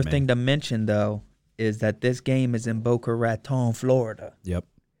 Another thing to mention, though, is that this game is in Boca Raton, Florida. Yep.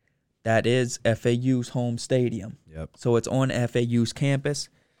 That is FAU's home stadium. Yep. So it's on FAU's campus.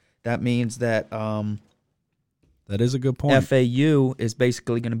 That means that that is a good point. FAU is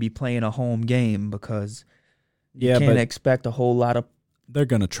basically going to be playing a home game because you can't expect a whole lot of. They're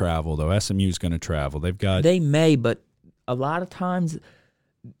going to travel, though. SMU's going to travel. They may, but a lot of times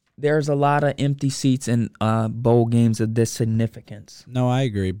there's a lot of empty seats in bowl games of this significance. No, I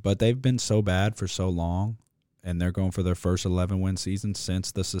agree, but they've been so bad for so long, and they're going for their first 11-win season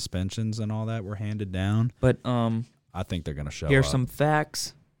since the suspensions and all that were handed down. But I think they're going to show here's up. some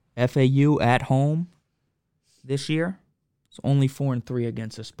facts. FAU at home this year is only 4-3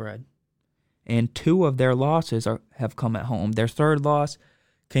 against the spread. And 2 of their losses have come at home. Their third loss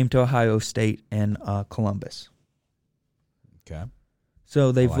came to Ohio State and Columbus. Okay.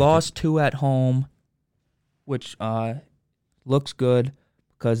 So they've lost 2 at home, which looks good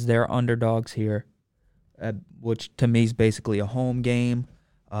because they're underdogs here, which to me is basically a home game.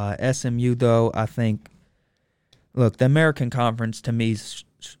 SMU, though, I think, look, the American Conference to me is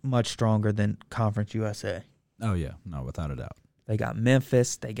much stronger than Conference USA. Oh, yeah. No, without a doubt. They got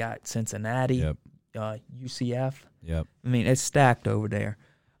Memphis. They got Cincinnati. Yep. UCF. Yep. I mean, it's stacked over there.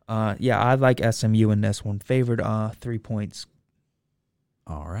 I like SMU in this one. Favored 3 points.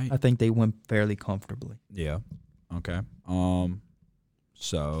 All right. I think they win fairly comfortably. Yeah. Okay.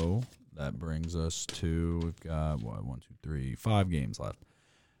 So that brings us to, we've got 5 games left.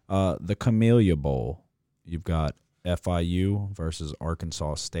 The Camellia Bowl. You've got FIU versus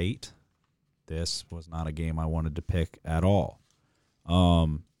Arkansas State. This was not a game I wanted to pick at all.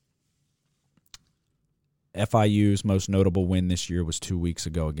 FIU's most notable win this year was 2 weeks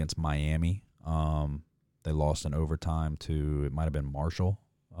ago against Miami. They lost in overtime to, it might have been Marshall,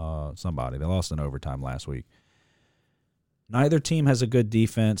 somebody. They lost in overtime last week. Neither team has a good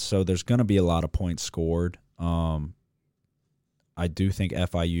defense, so there's going to be a lot of points scored. I do think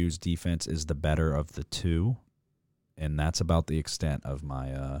FIU's defense is the better of the two, and that's about the extent of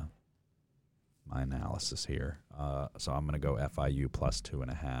my my analysis here. So I'm going to go FIU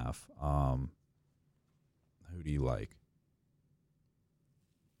 +2.5. Who do you like?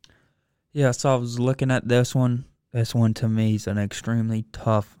 Yeah, so I was looking at this one. This one to me is an extremely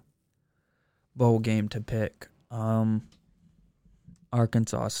tough bowl game to pick.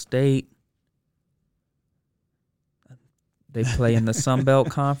 Arkansas State. They play in the Sun Belt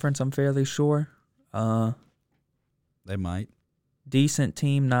Conference, I'm fairly sure. They might. Decent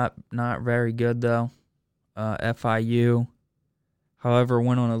team, not very good though. FIU, however,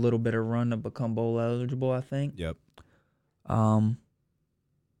 went on a little bit of run to become bowl eligible, I think. Yep. I'm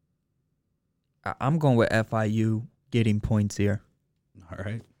going with FIU getting points here. All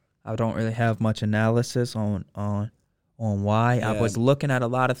right. I don't really have much analysis on why. Yeah. I was looking at a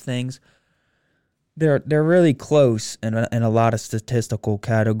lot of things. They're really close in a lot of statistical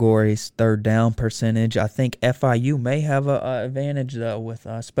categories. Third down percentage. I think FIU may have a advantage though with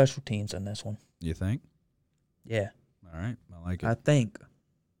special teams in this one. You think? Yeah, All right, I like it. I think.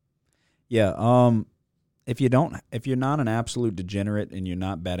 Yeah. If you're not an absolute degenerate and you're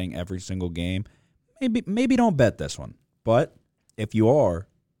not betting every single game, maybe don't bet this one. But if you are,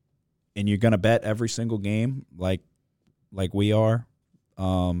 and you're gonna bet every single game like we are,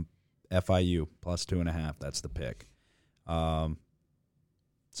 FIU plus 2.5. That's the pick.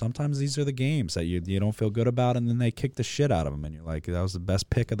 Sometimes these are the games that you don't feel good about, and then they kick the shit out of them, and you're like, that was the best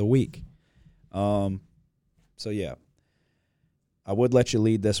pick of the week. So yeah, I would let you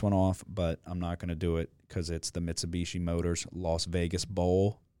lead this one off, but I'm not going to do it because it's the Mitsubishi Motors Las Vegas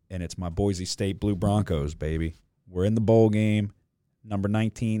Bowl, and it's my Boise State Blue Broncos, baby. We're in the bowl game, number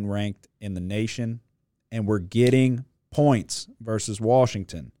 19 ranked in the nation, and we're getting points versus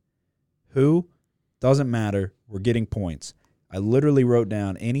Washington. Who? Doesn't matter. We're getting points. I literally wrote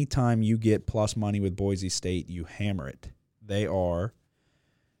down anytime you get plus money with Boise State, you hammer it. They are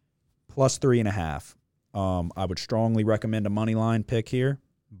plus 3.5. I would strongly recommend a money line pick here,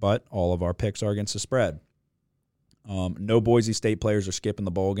 but all of our picks are against the spread. No Boise State players are skipping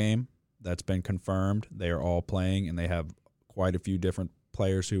the bowl game. That's been confirmed. They are all playing, and they have quite a few different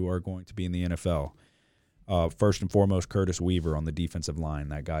players who are going to be in the NFL. First and foremost, Curtis Weaver on the defensive line.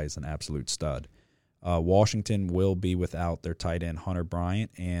 That guy is an absolute stud. Washington will be without their tight end Hunter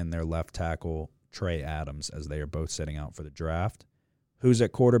Bryant and their left tackle Trey Adams, as they are both sitting out for the draft. Who's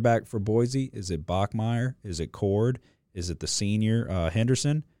at quarterback for Boise? Is it Bachmeier? Is it Cord? Is it the senior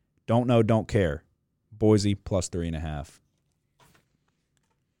Henderson? Don't know, don't care. Boise plus 3.5.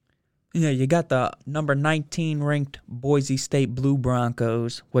 Yeah, you got the number 19 ranked Boise State Blue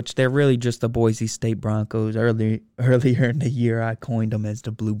Broncos, which they're really just the Boise State Broncos. Earlier in the year, I coined them as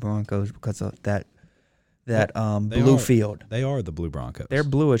the Blue Broncos because of that blue field. They are the Blue Broncos. They're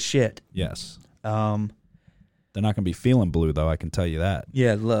blue as shit. Yes. They're not going to be feeling blue, though, I can tell you that.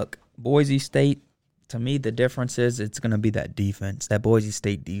 Yeah, look, Boise State, to me, the difference is it's going to be that defense, that Boise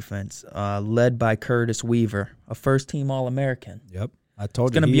State defense, led by Curtis Weaver, a first-team All-American. Yep. I told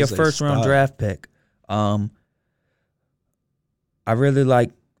it's going to be a first-round draft pick. I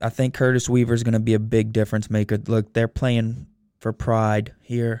think Curtis Weaver is going to be a big difference maker. Look, they're playing for pride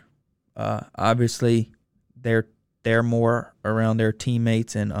here. Obviously, they're more around their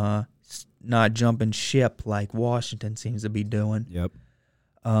teammates and not jumping ship like Washington seems to be doing. Yep.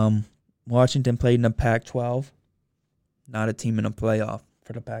 Washington played in the Pac-12. Not a team in a playoff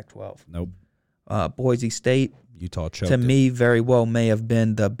for the Pac-12. Nope. Boise State, Utah choked to me, very well may have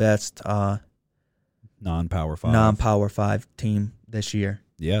been the best non-Power 5. Non-Power 5 team this year.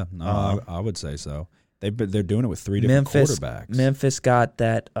 Yeah, no, I would say so. They're doing it with three different quarterbacks. Memphis got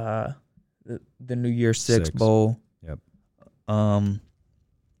that the New Year's Six Bowl. Yep.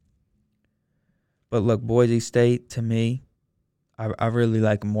 But look, Boise State, to me, I really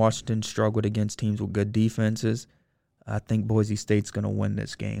like them. Washington struggled against teams with good defenses. I think Boise State's going to win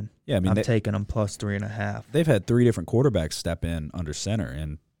this game. Yeah, I mean, I'm taking them plus 3.5. They've had three different quarterbacks step in under center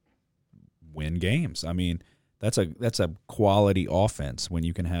and win games. I mean, that's a quality offense when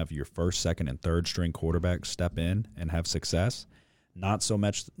you can have your first, second, and third string quarterbacks step in and have success. Not so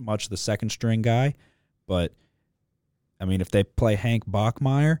much the second string guy, but I mean, if they play Hank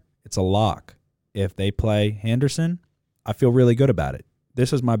Bachmeier, it's a lock. If they play Henderson, I feel really good about it.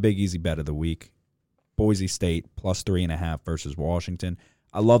 This is my big easy bet of the week. Boise State plus 3.5 versus Washington.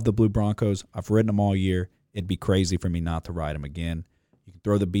 I love the Blue Broncos. I've ridden them all year. It'd be crazy for me not to ride them again. You can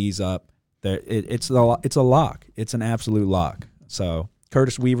throw the bees up. It's a lock. It's an absolute lock. So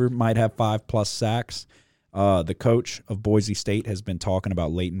Curtis Weaver might have 5+ sacks. The coach of Boise State has been talking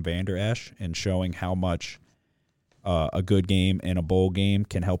about Leighton Vander Esch and showing how much a good game and a bowl game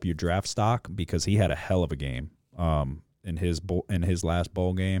can help your draft stock, because he had a hell of a game in his last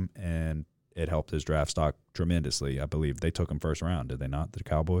bowl game, and it helped his draft stock tremendously. I believe they took him first round, did they not, the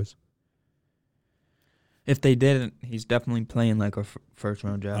Cowboys? If they didn't, he's definitely playing like a first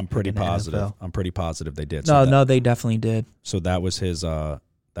round draft. I'm pretty positive. I'm pretty positive they did. No, they definitely did. So that was his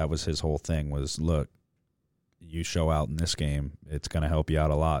whole thing was, look, you show out in this game, it's going to help you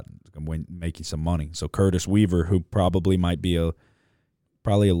out a lot. It's going to make you some money. So Curtis Weaver, who probably might be a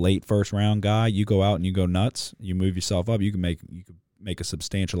late first round guy, you go out and you go nuts, you move yourself up, you can make a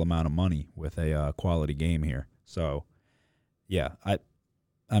substantial amount of money with a quality game here. So, yeah,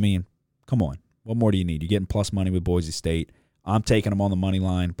 I mean, come on. What more do you need? You're getting plus money with Boise State. I'm taking them on the money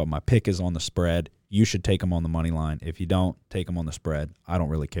line, but my pick is on the spread. You should take them on the money line. If you don't, take them on the spread. I don't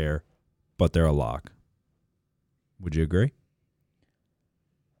really care, but they're a lock. Would you agree?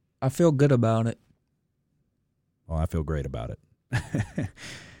 I feel good about it. Well, I feel great about it.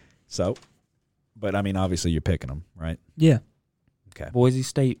 So, but I mean, obviously you're picking them, right? Yeah. Okay. Boise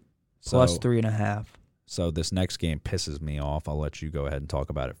State plus So- 3.5. So this next game pisses me off. I'll let you go ahead and talk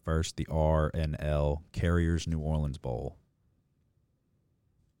about it first. The R&L Carriers New Orleans Bowl.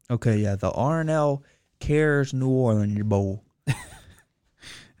 Okay, yeah, the R&L Carriers New Orleans Bowl.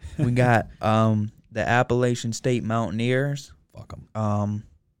 We got the Appalachian State Mountaineers Fuck them.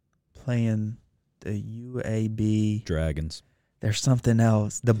 playing the UAB. Dragons. There's something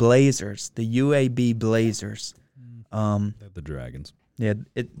else. The Blazers, the UAB Blazers. They're the Dragons. Yeah,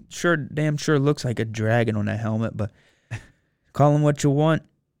 it damn sure looks like a dragon on that helmet, but call them what you want.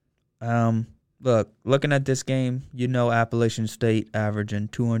 Looking at this game, Appalachian State averaging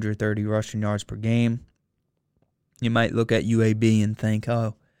 230 rushing yards per game. You might look at UAB and think,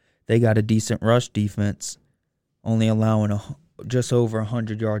 oh, they got a decent rush defense, only allowing just over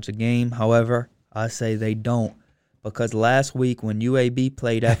 100 yards a game. However, I say they don't, because last week when UAB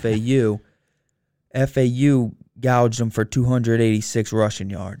played FAU, FAU gouged them for 286 rushing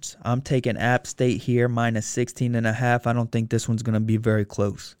yards. I'm taking App State here, minus 16.5. I don't think this one's going to be very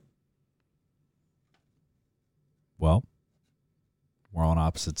close. Well, we're on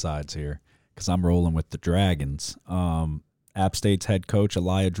opposite sides here because I'm rolling with the Dragons. App State's head coach,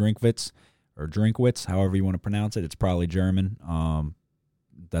 Elia Drinkwitz, however you want to pronounce it. It's probably German.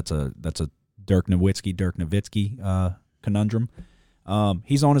 That's a Dirk Nowitzki conundrum.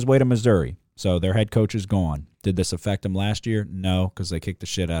 He's on his way to Missouri, so their head coach is gone. Did this affect them last year? No, because they kicked the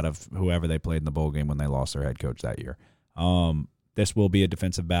shit out of whoever they played in the bowl game when they lost their head coach that year. This will be a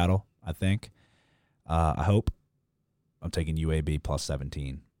defensive battle, I think. I hope. I'm taking UAB plus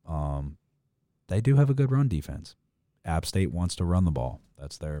 17. They do have a good run defense. App State wants to run the ball.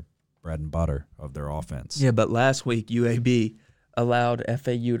 That's their bread and butter of their offense. Yeah, but last week UAB allowed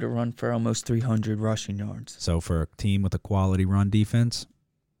FAU to run for almost 300 rushing yards. So for a team with a quality run defense,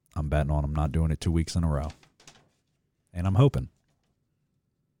 I'm betting on them not doing it 2 weeks in a row. And I'm hoping.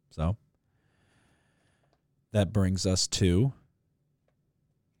 So that brings us to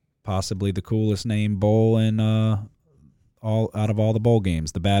possibly the coolest name bowl in all the bowl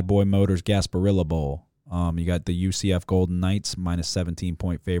games, the Bad Boy Motors Gasparilla Bowl. You got the UCF Golden Knights minus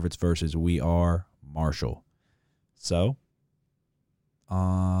 17-point favorites versus We Are Marshall. So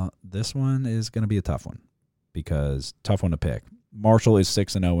this one is going to be a tough one because tough one to pick. Marshall is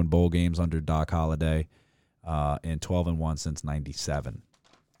 6-0 in bowl games under Doc Holliday and 12-1 since 97.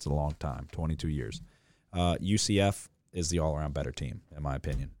 It's a long time, 22 years. UCF is the all-around better team, in my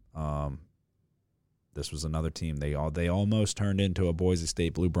opinion. This was another team. They almost turned into a Boise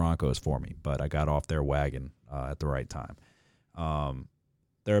State Blue Broncos for me, but I got off their wagon at the right time.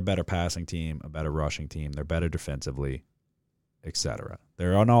 They're a better passing team, a better rushing team. They're better defensively, etc.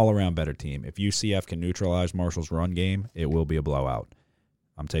 They're an all-around better team. If UCF can neutralize Marshall's run game, it will be a blowout.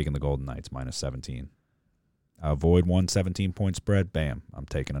 I'm taking the Golden Knights minus 17. Avoid one 17-point spread. Bam, I'm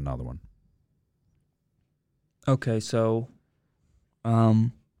taking another one. Okay, so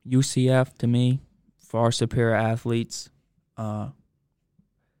UCF to me, far superior athletes.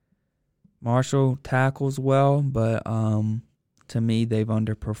 Marshall tackles well, but to me they've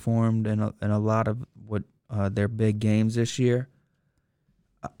underperformed in a lot of what their big games this year.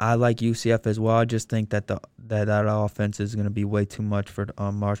 I like UCF as well. I just think that that offense is going to be way too much for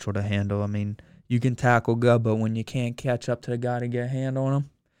Marshall to handle. I mean, you can tackle good, but when you can't catch up to the guy to get a hand on him,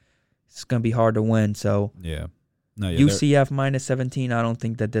 it's going to be hard to win. So yeah, UCF minus 17. I don't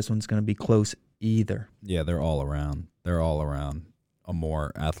think that this one's going to be close either. Yeah, they're all around. They're all around a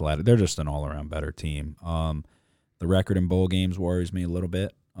more athletic. They're just an all around better team. The record in bowl games worries me a little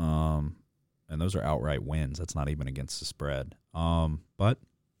bit. And those are outright wins. That's not even against the spread. But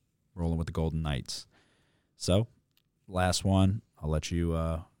rolling with the Golden Knights. So, last one. I'll let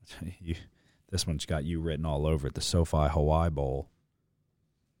you. This one's got you written all over it. The SoFi Hawaii Bowl.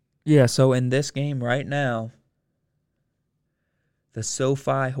 Yeah. So in this game right now, the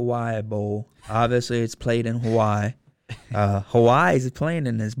SoFi Hawaii Bowl. Obviously, it's played in Hawaii. Hawaii is playing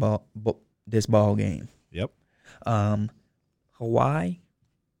in this ball game. Yep. Hawaii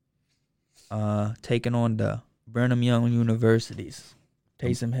taking on the Brigham Young University's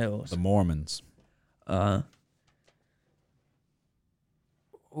Taysom Hills. The Mormons. I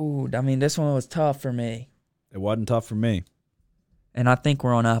mean, this one was tough for me. It wasn't tough for me. And I think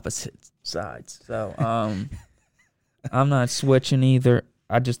we're on opposite sides. So I'm not switching either.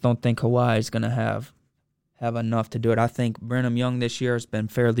 I just don't think Hawaii is going to have enough to do it. I think Brigham Young this year has been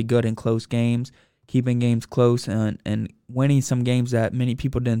fairly good in close games. keeping games close and winning some games that many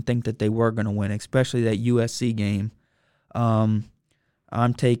people didn't think that they were going to win, especially that USC game.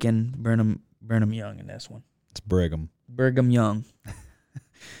 I'm taking Brigham Young in this one. It's Brigham. Brigham Young.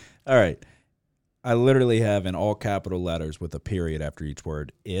 All right. I literally have in all capital letters with a period after each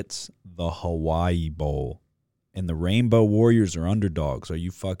word. It's the Hawaii Bowl. And the Rainbow Warriors are underdogs. Are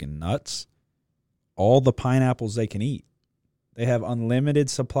you fucking nuts? All the pineapples they can eat. They have unlimited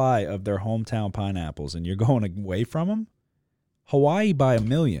supply of their hometown pineapples, and you're going away from them? Hawaii by 1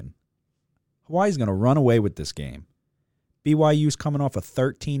 million. Hawaii's going to run away with this game. BYU's coming off a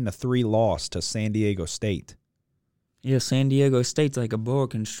 13-3 loss to San Diego State. Yeah, San Diego State's like a boa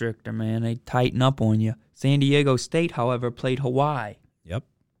constrictor, man. They tighten up on you. San Diego State, however, played Hawaii. Yep.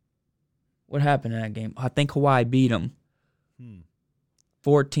 What happened in that game? I think Hawaii beat them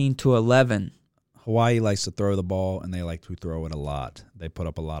 14-11. Hawaii likes to throw the ball, and they like to throw it a lot. They put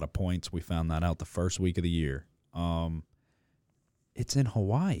up a lot of points. We found that out the first week of the year. It's in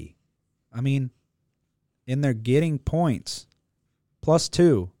Hawaii. I mean, and they're getting points.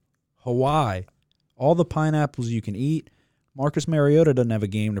 +2. Hawaii. All the pineapples you can eat. Marcus Mariota doesn't have a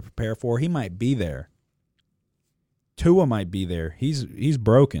game to prepare for. He might be there. Tua might be there. He's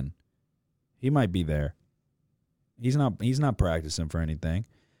broken. He might be there. He's not practicing for anything.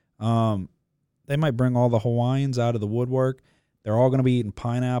 They might bring all the Hawaiians out of the woodwork. They're all going to be eating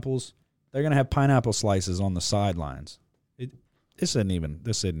pineapples. They're going to have pineapple slices on the sidelines. This isn't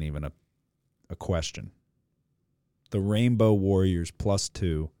even a question. The Rainbow Warriors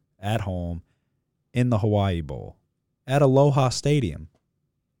 +2 at home in the Hawaii Bowl at Aloha Stadium.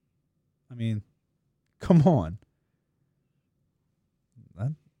 I mean, come on.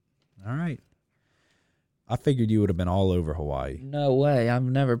 All right. I figured you would have been all over Hawaii. No way. I've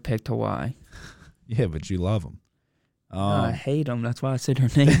never picked Hawaii. Yeah, but you love them. I hate them. That's why I said her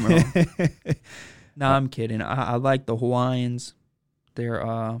name wrong. No, I'm kidding. I like the Hawaiians.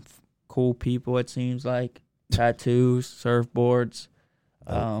 They're cool people, it seems like. Tattoos, surfboards.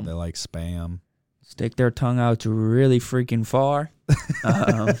 They like Spam. Stick their tongue out really freaking far.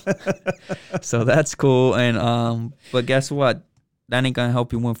 So that's cool. And but guess what? That ain't going to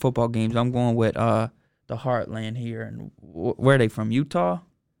help you win football games. I'm going with the Heartland here. And where are they from? Utah?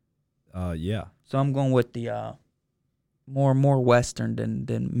 Yeah. So I'm going with the more Western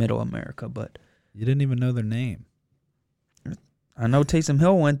than Middle America. But you didn't even know their name. I know Taysom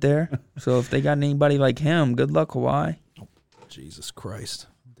Hill went there. So if they got anybody like him, good luck, Hawaii. Oh, Jesus Christ.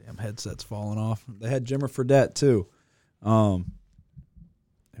 Damn headset's falling off. They had Jimmer Fredette, too,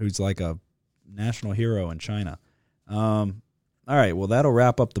 who's like a national hero in China. All right, well, that'll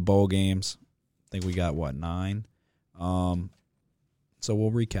wrap up the bowl games. I think we got, 9? So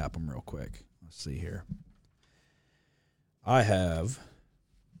we'll recap them real quick. Let's see here. I have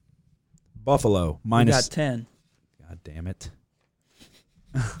Buffalo minus. We got 10. God damn it.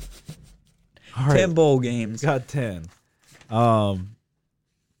 10 bowl games. Got 10.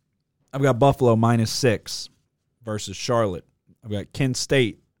 I've got Buffalo -6 versus Charlotte. I've got Kent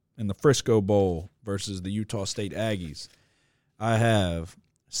State in the Frisco Bowl versus the Utah State Aggies. I have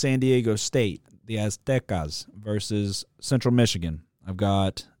San Diego State, the Aztecas, versus Central Michigan. I've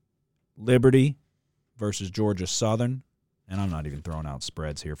got Liberty versus Georgia Southern, and I'm not even throwing out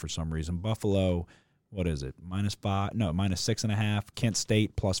spreads here for some reason. Buffalo, what is it? -5? No, -6.5. Kent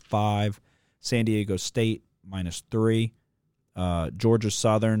State +5. San Diego State -3. Georgia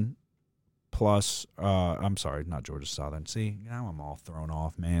Southern plus, I'm sorry, not Georgia Southern. See, now I'm all thrown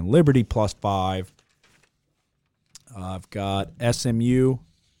off, man. Liberty +5. I've got SMU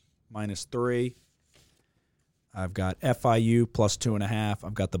 -3. I've got FIU +2.5.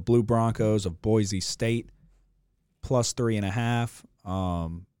 I've got the Blue Broncos of Boise State +3.5.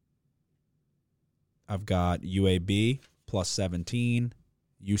 I've got UAB +17.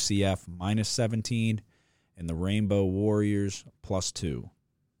 UCF -17. And the Rainbow Warriors +2.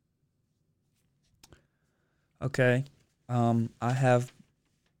 Okay. I have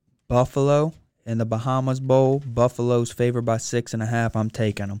Buffalo in the Bahamas Bowl. Buffalo's favored by 6.5. I'm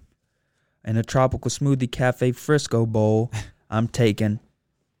taking them. In the Tropical Smoothie Cafe Frisco Bowl, I'm taking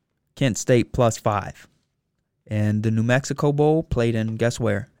Kent State +5. And the New Mexico Bowl played in, guess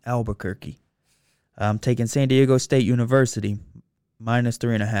where? Albuquerque. I'm taking San Diego State University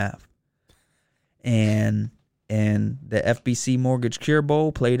 -3.5. And the FBC Mortgage Cure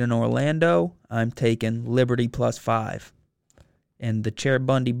Bowl played in Orlando. I'm taking Liberty +5. And the Chair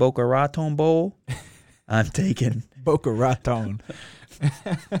Bundy Boca Raton Bowl, I'm taking Boca Raton.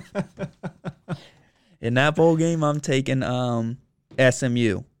 In that bowl game, I'm taking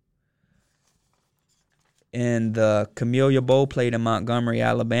SMU. And the Camellia Bowl played in Montgomery,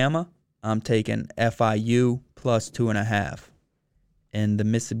 Alabama. I'm taking FIU plus 2.5. And the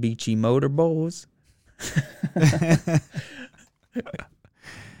Mitsubishi Motor Bowls.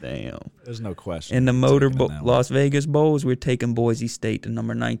 Damn. There's no question. In the Las Vegas Bowls, we're taking Boise State, the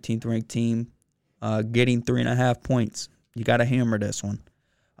number 19th ranked team, getting 3.5 points. You got to hammer this one.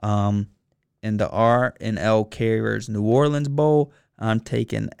 In the R&L Carriers New Orleans Bowl, I'm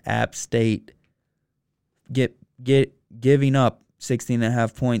taking App State, giving up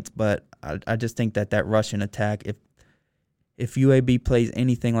 16.5 points, but I just think that rushing attack, if UAB plays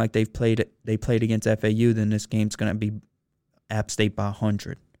anything like they played against FAU, then this game's going to be App State by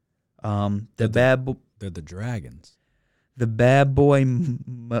 100. They're the Dragons. The Bad Boy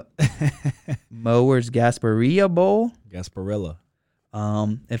Mowers Gasparilla Bowl. Gasparilla.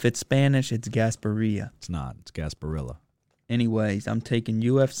 If it's Spanish, it's Gasparilla. It's not. It's Gasparilla. Anyways, I'm taking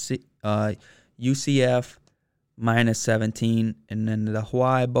UCF minus 17, and then the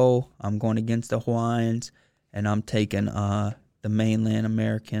Hawaii Bowl, I'm going against the Hawaiians, and I'm taking the mainland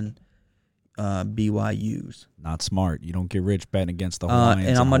American BYUs. Not smart. You don't get rich betting against the Hawaiians.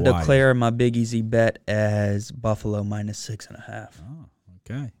 And I'm going to declare my Big Easy bet as Buffalo minus 6.5. Oh,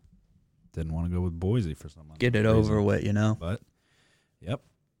 okay. Didn't want to go with Boise for some Get it over with, But, yep.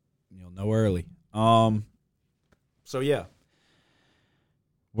 You'll know early. So, yeah.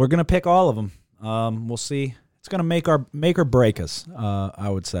 We're going to pick all of them. We'll see. It's going to make or break us, I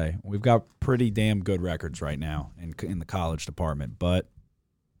would say. We've got pretty damn good records right now in the college department, but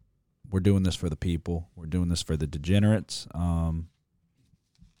we're doing this for the people. We're doing this for the degenerates. We'll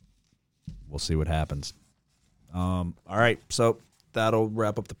see what happens. All right, so that'll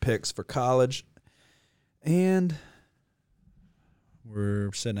wrap up the picks for college. And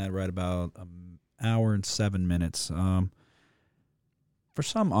we're sitting at right about an hour and 7 minutes. For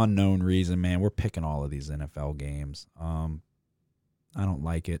some unknown reason, man, we're picking all of these NFL games. I don't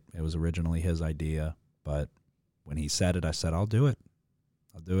like it. It was originally his idea, but when he said it, I said, I'll do it.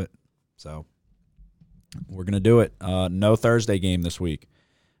 I'll do it. So we're going to do it. No Thursday game this week.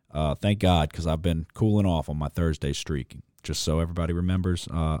 Thank God, because I've been cooling off on my Thursday streak. Just so everybody remembers,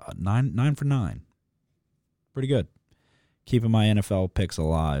 9 for 9. Pretty good. Keeping my NFL picks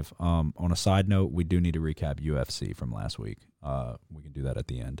alive. On a side note, we do need to recap UFC from last week. We can do that at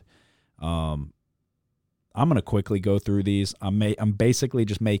the end. I'm going to quickly go through these. I'm basically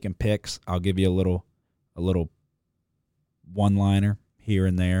just making picks. I'll give you a little one-liner here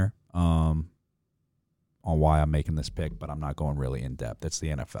and there on why I'm making this pick, but I'm not going really in depth. It's the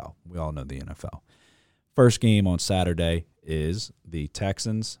NFL. We all know the NFL. First game on Saturday is the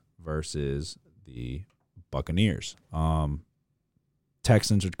Texans versus the Buccaneers.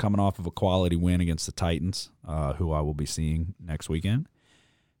 Texans are coming off of a quality win against the Titans, who I will be seeing next weekend.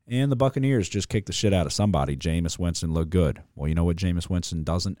 And the Buccaneers just kicked the shit out of somebody. Jameis Winston looked good. Well, you know what Jameis Winston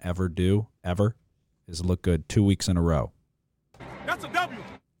doesn't ever do, ever, is look good 2 weeks in a row. That's a W.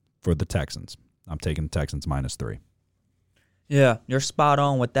 For the Texans. I'm taking the Texans minus 3. Yeah, you're spot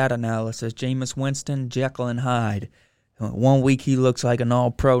on with that analysis. Jameis Winston, Jekyll and Hyde. 1 week he looks like an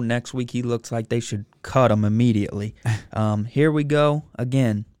all-pro. Next week he looks like they should cut him immediately. Here we go.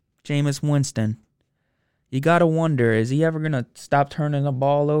 Again, Jameis Winston. You got to wonder, is he ever going to stop turning the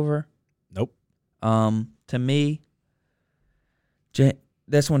ball over? Nope. To me,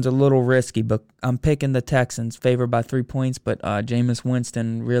 this one's a little risky, but I'm picking the Texans, favored by 3 points, but Jameis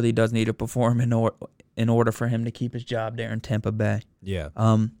Winston really does need to perform in order for him to keep his job there in Tampa Bay. Yeah.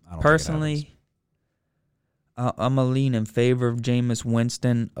 Personally, I'm going to lean in favor of Jameis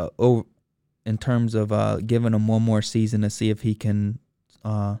Winston in terms of giving him one more season to see if he can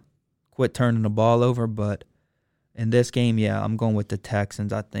quit turning the ball over. But in this game, yeah, I'm going with the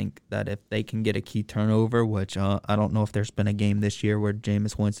Texans. I think that if they can get a key turnover, which I don't know if there's been a game this year where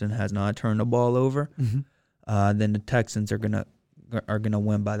Jameis Winston has not turned the ball over, then the Texans are gonna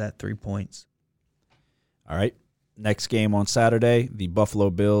win by that 3 points. All right. Next game on Saturday, the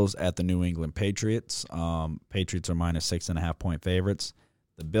Buffalo Bills at the New England Patriots. Patriots are minus 6.5 point favorites.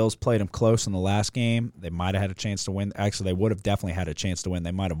 The Bills played them close in the last game. They might have had a chance to win. Actually, they would have definitely had a chance to win.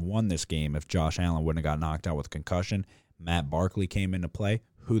 They might have won this game if Josh Allen wouldn't have got knocked out with concussion. Matt Barkley came into play.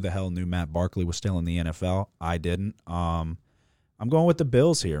 Who the hell knew Matt Barkley was still in the NFL? I didn't. I'm going with the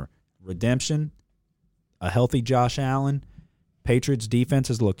Bills here. Redemption, a healthy Josh Allen. Patriots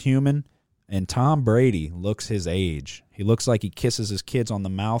defenses look human. And Tom Brady looks his age. He looks like he kisses his kids on the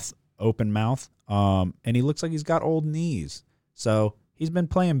mouth, open mouth. And he looks like he's got old knees. So he's been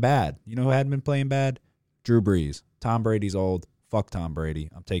playing bad. You know who hadn't been playing bad? Drew Brees. Tom Brady's old. Fuck Tom Brady.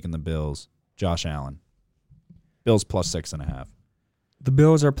 I'm taking the Bills. Josh Allen. Bills plus 6.5. The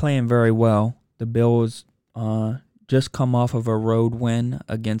Bills are playing very well. The Bills, just come off of a road win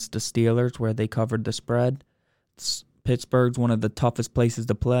against the Steelers where they covered the spread. Pittsburgh's one of the toughest places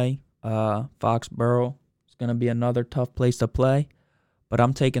to play. Foxborough is going to be another tough place to play. But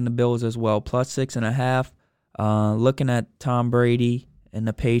I'm taking the Bills as well, plus 6.5. Looking at Tom Brady and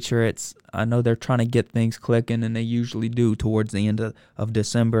the Patriots, I know they're trying to get things clicking, and they usually do towards the end of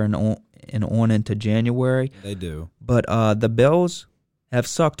December and on into January. They do. But the Bills have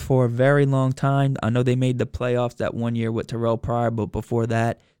sucked for a very long time. I know they made the playoffs that one year with Terrell Pryor, but before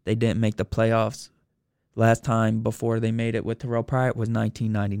that, they didn't make the playoffs. Last time before they made it with Terrell Pryor was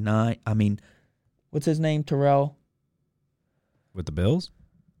 1999. I mean, what's his name, Terrell? With the Bills?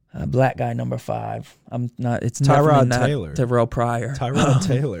 Black guy number 5. I'm not. It's Tyrod not Taylor. Terrell Pryor. Tyrod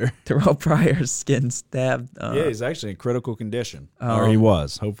Taylor. Terrell Pryor's getting stabbed. Yeah, he's actually in critical condition. Or he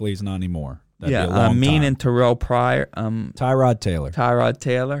was. Hopefully he's not anymore. That'd be a long I'm meaning time. Terrell Pryor. Tyrod Taylor. Tyrod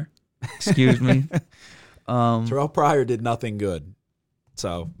Taylor. Excuse me. Terrell Pryor did nothing good.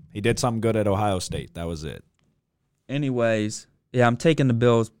 So he did something good at Ohio State. That was it. Anyways, yeah, I'm taking the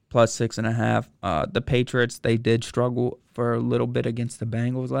Bills plus 6.5. The Patriots, they did struggle for a little bit against the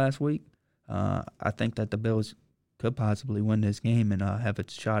Bengals last week. I think that the Bills could possibly win this game and have a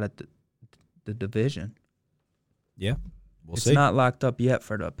shot at the division. Yeah, we'll see. It's not locked up yet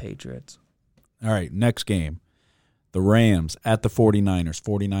for the Patriots. All right, next game. The Rams at the 49ers.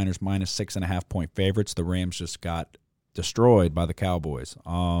 49ers minus 6.5 point favorites. The Rams just got destroyed by the Cowboys.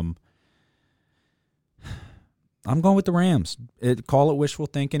 I'm going with the Rams. Call it wishful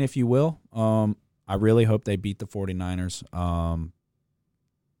thinking, if you will. I really hope they beat the 49ers. I'm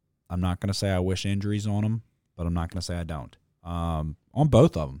not going to say I wish injuries on them, but I'm not going to say I don't. On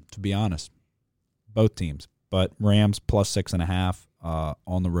both of them, to be honest. Both teams. But Rams plus 6.5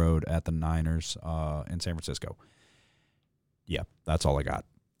 on the road at the Niners in San Francisco. Yeah, that's all I got.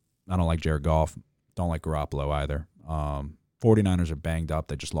 I don't like Jared Goff. Don't like Garoppolo either. 49ers are banged up.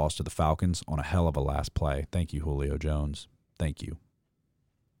 They just lost to the Falcons on a hell of a last play. Thank you, Julio Jones. Thank you.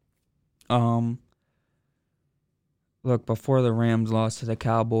 Look, before the Rams lost to the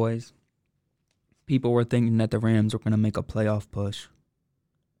Cowboys, people were thinking that the Rams were going to make a playoff push.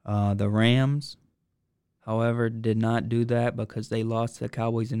 The Rams, however, did not do that because they lost to the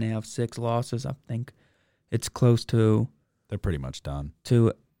Cowboys and they have 6 losses. I think it's close to... They're pretty much done.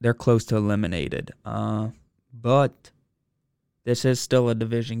 They're close to eliminated. But this is still a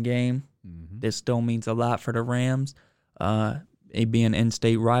division game. Mm-hmm. This still means a lot for the Rams. They being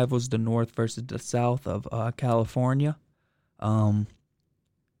in-state rivals, the North versus the South of California.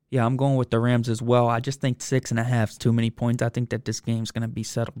 Yeah, I'm going with the Rams as well. I just think 6.5 is too many points. I think that this game's going to be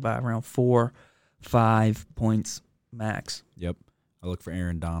settled by around 4-5 points max. Yep. I look for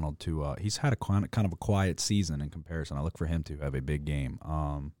Aaron Donald to he's had a kind of a quiet season in comparison. I look for him to have a big game.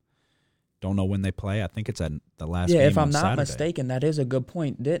 Don't know when they play. I think it's at the last game on Saturday. Yeah, if I'm not mistaken, that is a good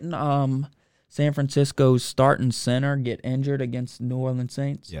point. Didn't San Francisco's starting center get injured against New Orleans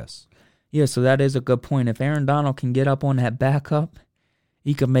Saints? Yes. Yeah, so that is a good point. If Aaron Donald can get up on that backup,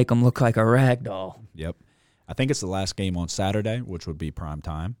 he could make him look like a rag doll. Yep. I think it's the last game on Saturday, which would be prime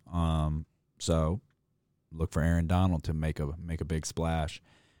time. So look for Aaron Donald to make a big splash.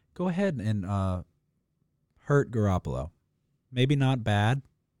 Go ahead and hurt Garoppolo. Maybe not bad,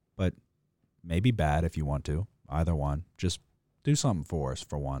 but maybe bad if you want to. Either one. Just do something for us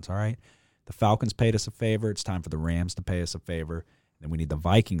for once, all right? The Falcons paid us a favor. It's time for the Rams to pay us a favor. Then we need the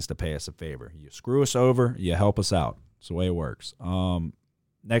Vikings to pay us a favor. You screw us over, you help us out. That's the way it works.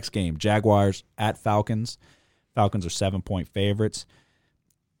 Next game, Jaguars at Falcons. Falcons are 7-point favorites.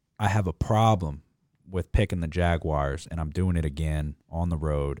 I have a problem with picking the Jaguars, and I'm doing it again on the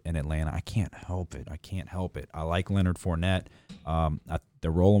road in Atlanta. I can't help it. I like Leonard Fournette.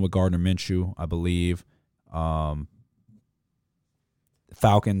 They're rolling with Gardner Minshew, I believe. The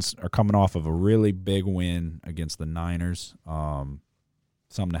Falcons are coming off of a really big win against the Niners.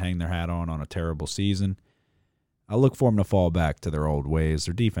 Something to hang their hat on a terrible season. I look for them to fall back to their old ways.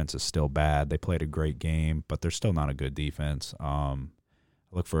 Their defense is still bad. They played a great game, but they're still not a good defense. I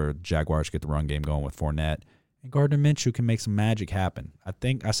look for Jaguars to get the run game going with Fournette. And Gardner Minshew can make some magic happen. I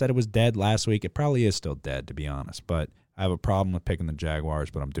think I said it was dead last week. It probably is still dead, to be honest. But I have a problem with picking the Jaguars,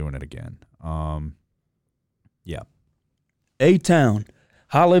 but I'm doing it again. Yeah. A-Town,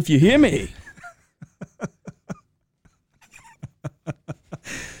 holla if you hear me.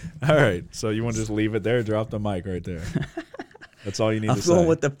 All right, so you want to just leave it there? Drop the mic right there. That's all you need to say. I'm going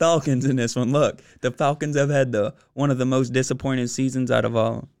with the Falcons in this one. Look, the Falcons have had one of the most disappointing seasons out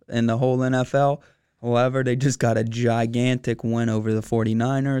of in the whole NFL. However, they just got a gigantic win over the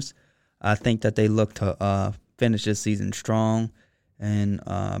 49ers. I think that they look to finish this season strong and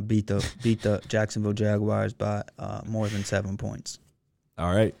beat the Jacksonville Jaguars by more than 7 points.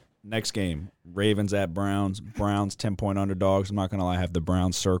 All right. Next game, Ravens at Browns. Browns 10-point underdogs. I'm not going to lie, I have the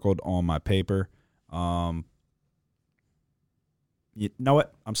Browns circled on my paper. You know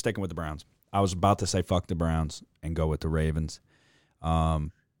what? I'm sticking with the Browns. I was about to say fuck the Browns and go with the Ravens.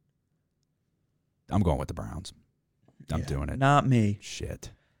 I'm going with the Browns. I'm doing it. Not me.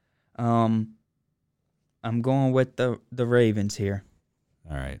 Shit. I'm going with the Ravens here.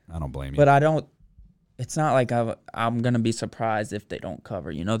 All right. I don't blame you. But I don't. It's not like I'm going to be surprised if they don't cover.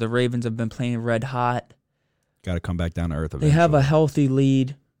 You know, the Ravens have been playing red hot. Got to come back down to earth eventually. They have a healthy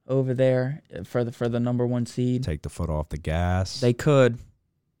lead over there for the number 1 seed. Take the foot off the gas. They could.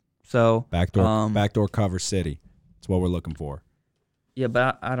 So backdoor cover city. That's what we're looking for. Yeah,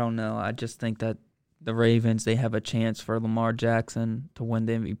 but I don't know. I just think that the Ravens, they have a chance for Lamar Jackson to win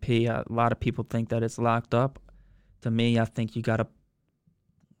the MVP. A lot of people think that it's locked up. To me, I think you got to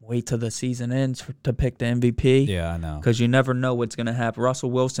wait till the season ends to pick the MVP. Yeah, I know. Because you never know what's going to happen.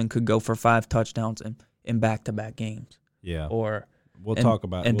 Russell Wilson could go for 5 touchdowns in back-to-back games. Yeah. We'll talk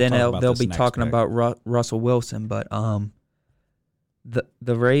about and we'll then talk about they'll this be next talking pick. about Russell Wilson. But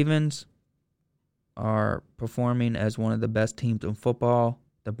the Ravens are performing as one of the best teams in football.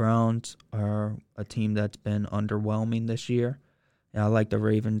 The Browns are a team that's been underwhelming this year. And I like the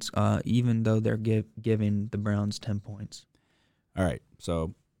Ravens, even though they're giving the Browns 10 points. All right,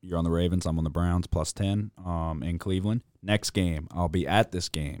 so you're on the Ravens. I'm on the Browns, plus 10 in Cleveland. Next game, I'll be at this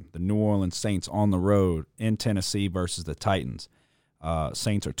game. The New Orleans Saints on the road in Tennessee versus the Titans.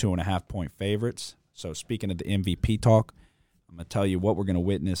 Saints are 2.5-point favorites. So speaking of the MVP talk, I'm going to tell you what we're going to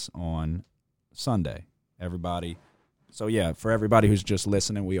witness on Sunday. Everybody. So, yeah, for everybody who's just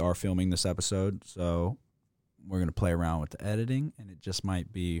listening, we are filming this episode. So we're going to play around with the editing, and it just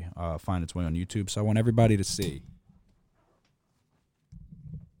might be find its way on YouTube. So I want everybody to see.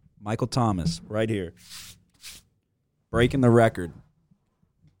 Michael Thomas, right here, breaking the record,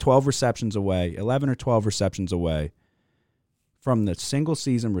 12 receptions away, 11 or 12 receptions away from the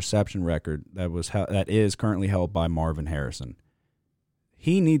single-season reception record that is currently held by Marvin Harrison.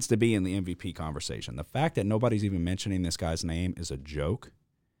 He needs to be in the MVP conversation. The fact that nobody's even mentioning this guy's name is a joke.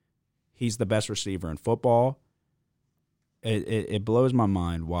 He's the best receiver in football. It blows my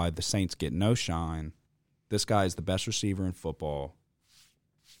mind why the Saints get no shine. This guy is the best receiver in football.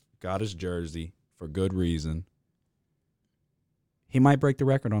 Got his jersey for good reason. He might break the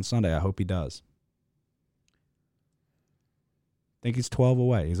record on Sunday. I hope he does. I think he's 12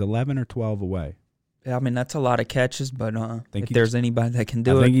 away. He's 11 or 12 away. Yeah, I mean, that's a lot of catches, but if there's anybody that can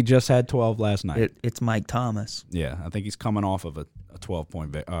do it. I think he just had 12 last night. It's Mike Thomas. Yeah, I think he's coming off of a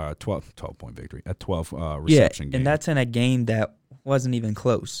 12-point victory, a 12 reception game. And that's in a game that wasn't even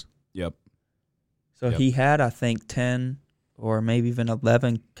close. Yep. So he had, I think, 10 or maybe even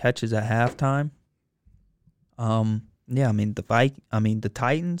 11 catches at halftime. Yeah, I mean the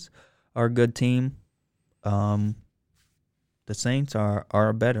Titans are a good team. The Saints are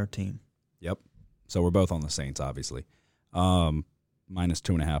a better team. Yep. So we're both on the Saints, obviously. Minus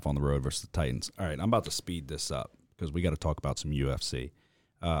 2.5 on the road versus the Titans. All right, I'm about to speed this up because we got to talk about some UFC.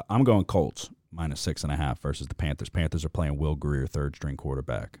 I'm going Colts minus 6.5 versus the Panthers. Panthers are playing Will Greer, third-string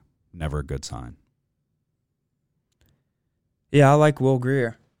quarterback. Never a good sign. Yeah, I like Will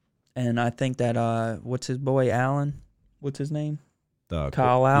Greer. And I think that, what's his boy, Allen? What's his name?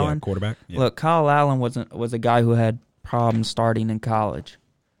 Kyle Allen? Yeah, quarterback. Yeah. Look, Kyle Allen was a guy who had problems starting in college.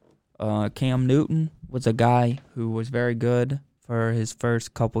 Cam Newton was a guy who was very good for his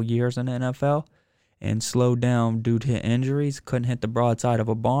first couple years in the NFL and slowed down due to injuries, couldn't hit the broadside of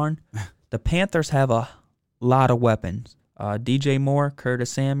a barn. The Panthers have a lot of weapons. DJ Moore,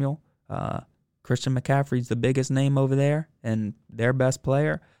 Curtis Samuel, Christian McCaffrey's the biggest name over there and their best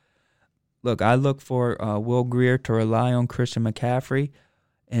player. Look, I look for Will Greer to rely on Christian McCaffrey,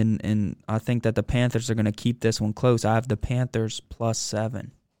 and I think that the Panthers are going to keep this one close. I have the Panthers plus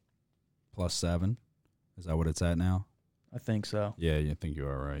 7. Plus 7? Is that what it's at now? I think so. Yeah, you think you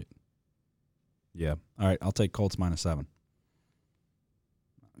are right. Yeah. All right, I'll take Colts minus 7.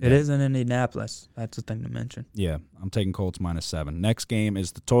 It is in Indianapolis. That's the thing to mention. Yeah, I'm taking Colts minus 7. Next game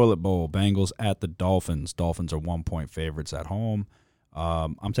is the Toilet Bowl. Bengals at the Dolphins. Dolphins are 1-point favorites at home.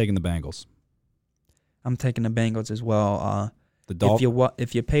 I'm taking the Bengals. I'm taking the Bengals as well.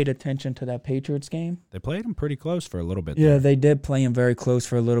 If you paid attention to that Patriots game, they played them pretty close for a little bit. Yeah, they did play them very close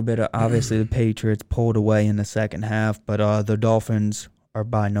for a little bit. Obviously, the Patriots pulled away in the second half, but the Dolphins are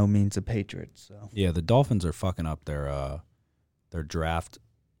by no means the Patriots. So yeah, the Dolphins are fucking up their draft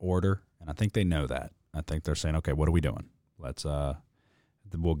order, and I think they know that. I think they're saying, okay, what are we doing? Let's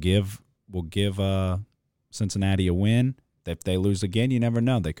we'll give Cincinnati a win, if they lose again, you never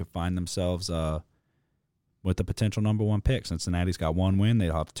know. They could find themselves with the potential number 1 pick. Cincinnati's got 1 win.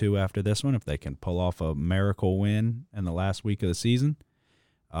 They'll have 2 after this one. If they can pull off a miracle win in the last week of the season,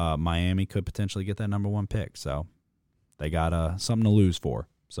 Miami could potentially get that number 1 pick. So they got something to lose for.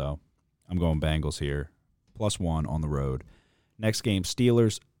 So I'm going Bengals here, +1 on the road. Next game,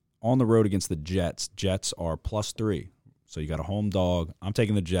 Steelers on the road against the Jets. Jets are +3. So you got a home dog. I'm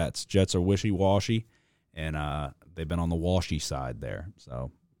taking the Jets. Jets are wishy-washy, and they've been on the washy side there.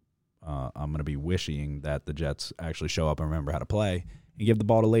 So I'm going to be wishing that the Jets actually show up and remember how to play and give the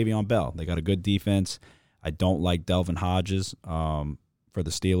ball to Le'Veon Bell. They got a good defense. I don't like Delvin Hodges for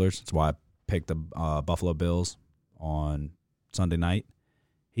the Steelers. That's why I picked the Buffalo Bills on Sunday night.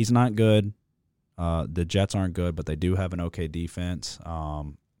 He's not good. The Jets aren't good, but they do have an okay defense.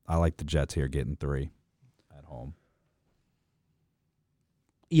 I like the Jets here getting 3 at home.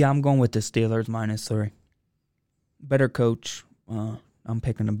 Yeah, I'm going with the Steelers -3. Better coach. I'm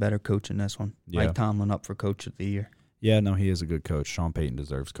picking a better coach in this one. Yeah. Mike Tomlin up for Coach of the Year. Yeah, no, he is a good coach. Sean Payton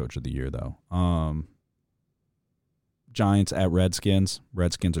deserves Coach of the Year, though. Giants at Redskins.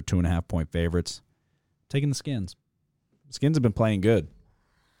 Redskins are 2.5-point favorites. Taking the Skins. The Skins have been playing good.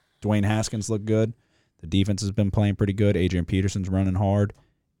 Dwayne Haskins looked good. The defense has been playing pretty good. Adrian Peterson's running hard.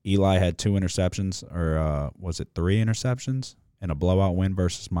 Eli had 2 interceptions, or was it 3 interceptions, in a blowout win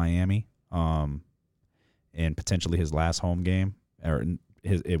versus Miami, and potentially his last home game.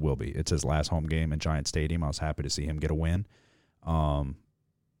 It will be. It's his last home game in Giant Stadium. I was happy to see him get a win.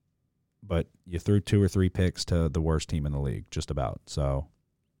 But you threw 2 or 3 picks to the worst team in the league, just about. So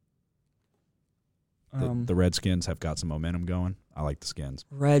the Redskins have got some momentum going. I like the Skins.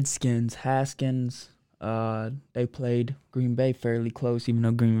 Redskins, Haskins. They played Green Bay fairly close, even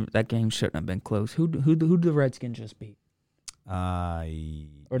though that game shouldn't have been close. Who did the Redskins just beat?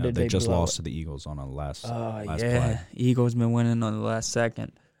 Or did they just lost to the Eagles on a last play. Eagles been winning on the last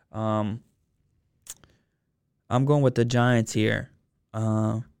second. I'm going with the Giants here.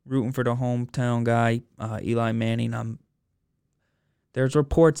 Rooting for the hometown guy, Eli Manning. There's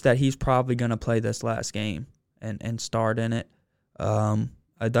reports that he's probably going to play this last game and start in it.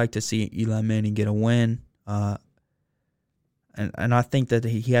 I'd like to see Eli Manning get a win. And I think that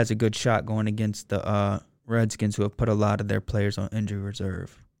he has a good shot going against the Redskins, who have put a lot of their players on injury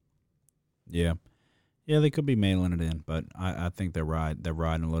reserve. Yeah, they could be mailing it in, but I think they're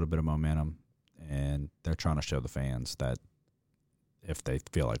riding a little bit of momentum, and they're trying to show the fans that if they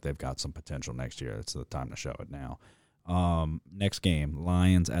feel like they've got some potential next year, it's the time to show it now. Next game,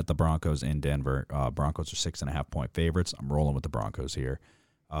 Lions at the Broncos in Denver. Broncos are 6.5-point favorites. I'm rolling with the Broncos here.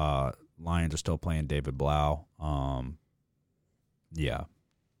 Lions are still playing David Blau.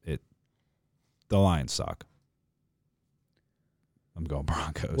 The Lions suck. I'm going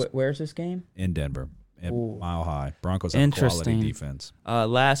Broncos. Where's this game? In Denver. Mile High. Broncos have quality defense.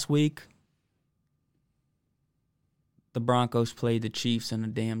 Last week, the Broncos played the Chiefs in a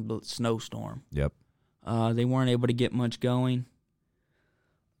damn snowstorm. Yep. They weren't able to get much going.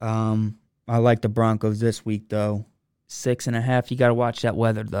 I like the Broncos this week, though. 6.5. You got to watch that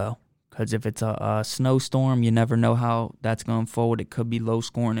weather, though, because if it's a snowstorm, you never know how that's going forward. It could be low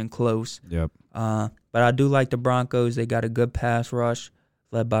scoring and close. Yep. But I do like the Broncos. They got a good pass rush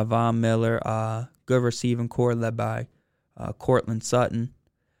led by Von Miller. Good receiving core led by Cortland Sutton.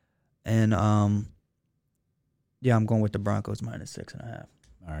 And, I'm going with the Broncos -6.5.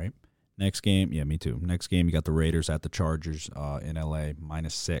 All right. Next game, yeah, me too. Next game, you got the Raiders at the Chargers in L.A.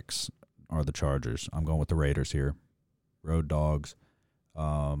 -6 are the Chargers. I'm going with the Raiders here. Road dogs.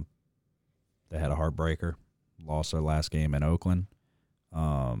 They had a heartbreaker. Lost their last game in Oakland.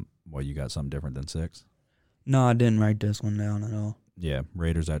 You got something different than 6? No, I didn't write this one down at all. Yeah,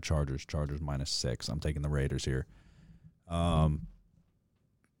 Raiders at Chargers. Chargers -6. I'm taking the Raiders here.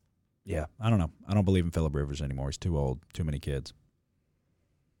 Yeah, I don't know. I don't believe in Phillip Rivers anymore. He's too old. Too many kids.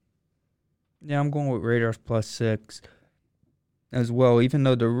 Yeah, I'm going with Raiders +6 as well. Even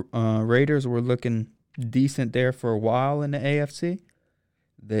though the Raiders were looking decent there for a while in the AFC,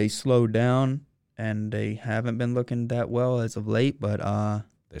 they slowed down, and they haven't been looking that well as of late. But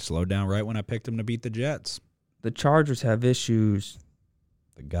they slowed down right when I picked them to beat the Jets. The Chargers have issues.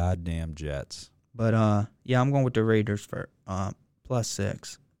 The goddamn Jets. But, I'm going with the Raiders for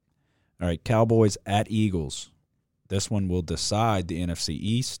 +6. All right, Cowboys at Eagles. This one will decide the NFC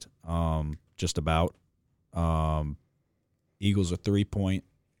East, just about. Eagles are 3-point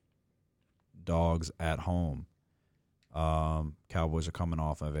dogs at home. Cowboys are coming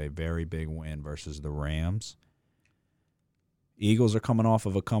off of a very big win versus the Rams. Eagles are coming off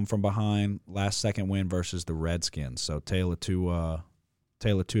of a come-from-behind last-second win versus the Redskins. So tale of two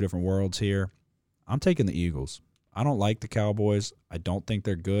different worlds here. I'm taking the Eagles. I don't like the Cowboys. I don't think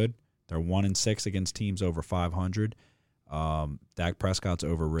they're good. They're 1-6 against teams over 500. Dak Prescott's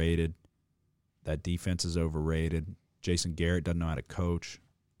overrated. That defense is overrated. Jason Garrett doesn't know how to coach.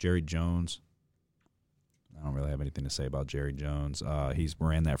 Jerry Jones. I don't really have anything to say about Jerry Jones. He's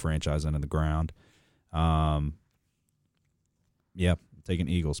ran that franchise into the ground. Yeah, taking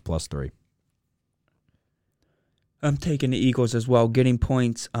Eagles +3. I'm taking the Eagles as well. Getting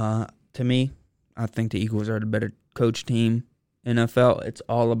points, to me, I think the Eagles are the better coach team. NFL, it's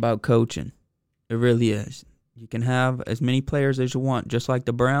all about coaching. It really is. You can have as many players as you want, just like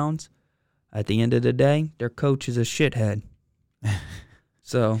the Browns. At the end of the day, their coach is a shithead.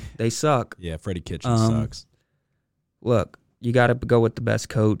 So they suck. Yeah, Freddie Kitchens sucks. Look, you got to go with the best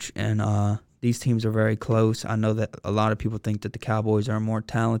coach, and these teams are very close. I know that a lot of people think that the Cowboys are a more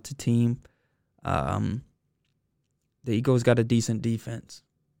talented team. The Eagles got a decent defense.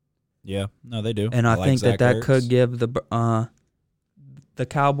 Yeah, no, they do. And I like think Zach that Ertz. could give the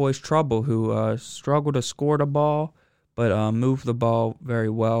Cowboys trouble, who struggle to score the ball, but move the ball very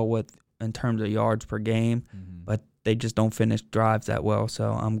well in terms of yards per game. Mm-hmm. But they just don't finish drives that well.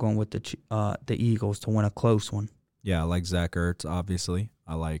 So I'm going with the Eagles to win a close one. Yeah, I like Zach Ertz, obviously.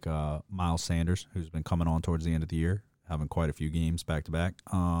 I like Miles Sanders, who's been coming on towards the end of the year, having quite a few games back-to-back.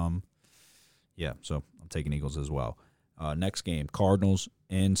 Yeah, so I'm taking Eagles as well. Next game, Cardinals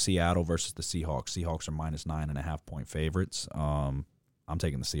in Seattle versus the Seahawks. Seahawks are -9.5-point favorites. I'm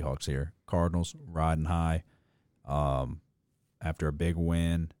taking the Seahawks here. Cardinals riding high after a big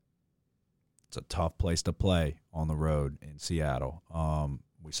win. It's a tough place to play on the road in Seattle.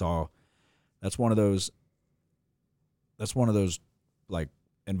 We saw that's one of those like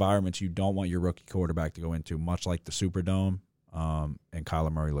environments you don't want your rookie quarterback to go into, much like the Superdome. And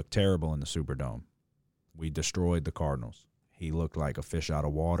Kyler Murray looked terrible in the Superdome. We destroyed the Cardinals. He looked like a fish out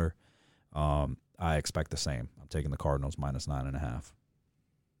of water. I expect the same. I'm taking the Cardinals -9.5.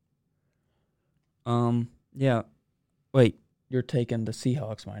 Yeah. Wait, you're taking the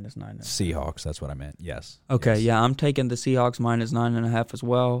Seahawks -9.5. Seahawks, that's what I meant. Yes. Okay, Yes. yeah, I'm taking the Seahawks -9.5 as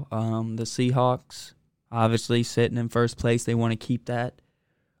well. The Seahawks, obviously sitting in first place, they want to keep that.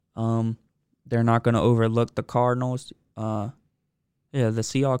 They're not going to overlook the Cardinals. The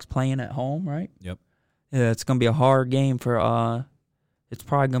Seahawks playing at home, right? Yep. Yeah, it's going to be a hard game for it's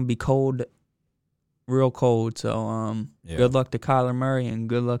probably going to be cold, real cold. So good luck to Kyler Murray and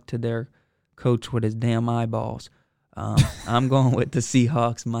good luck to their coach with his damn eyeballs. I'm going with the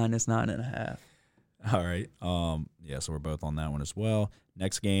Seahawks -9.5. All right. So we're both on that one as well.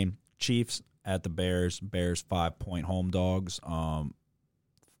 Next game, Chiefs at the Bears. Bears 5-point home dogs.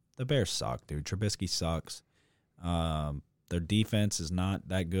 The Bears suck, dude. Trubisky sucks. Their defense is not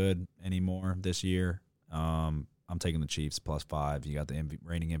that good anymore this year. I'm taking the Chiefs +5. You got the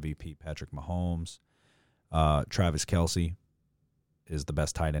reigning MVP, Patrick Mahomes. Travis Kelce is the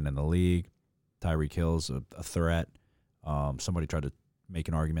best tight end in the league. Tyreek Hill's a threat. Somebody tried to make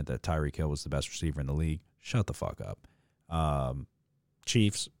an argument that Tyreek Hill was the best receiver in the league. Shut the fuck up.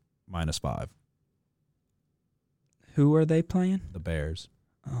 Chiefs -5. Who are they playing? The Bears.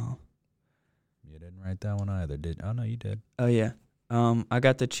 Oh. You didn't write that one either, did you? Oh, no, you did. Oh, yeah. I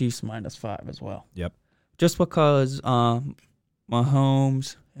got the Chiefs -5 as well. Yep. Just because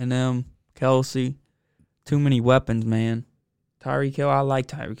Mahomes and them, Kelsey, too many weapons, man. Tyreek Hill, I like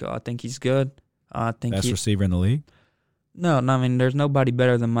Tyreek Hill. I think he's good. I think Best receiver in the league? No, I mean, there's nobody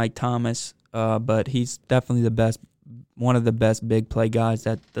better than Mike Thomas, but he's definitely the best, one of the best big play guys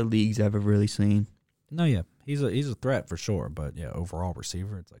that the league's ever really seen. No, yeah. He's a threat for sure, but yeah, overall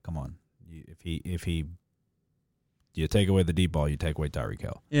receiver, it's like, come on. If you take away the deep ball, you take away Tyreek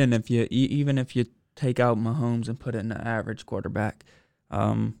Hill. And if you even if you take out Mahomes and put in an average quarterback,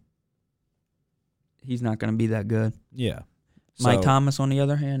 he's not going to be that good. Yeah. Mike Thomas, on the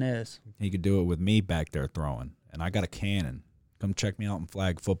other hand, is. He could do it with me back there throwing, and I got a cannon. Come check me out in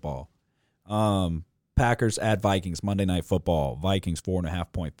flag football. Packers at Vikings, Monday Night Football. Vikings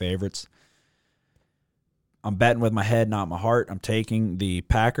 4.5-point favorites. I'm betting with my head, not my heart. I'm taking the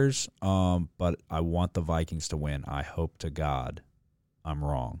Packers, but I want the Vikings to win. I hope to God I'm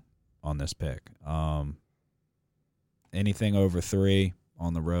wrong on this pick. Anything over 3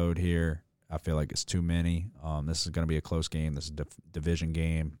 on the road here, I feel like it's too many. This is going to be a close game. This is a division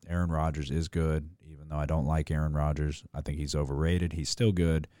game. Aaron Rodgers is good, even though I don't like Aaron Rodgers. I think he's overrated. He's still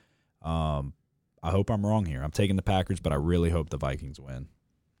good. I hope I'm wrong here. I'm taking the Packers, but I really hope the Vikings win.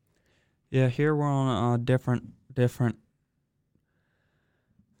 Yeah, here we're on a different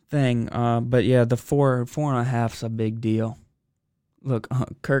thing. But yeah, the 4.5's a big deal. Look,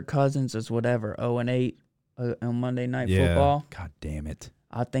 Kirk Cousins is whatever 0-8 on Monday Night Football. God damn it!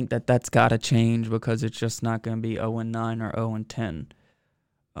 I think that's got to change because it's just not going to be 0-9 or 0-10.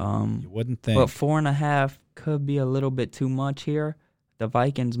 You wouldn't think. But 4.5 could be a little bit too much here. The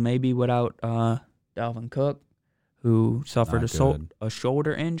Vikings maybe without Dalvin Cook, who suffered a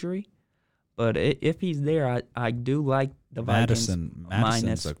shoulder injury. But if he's there, I do like the Vikings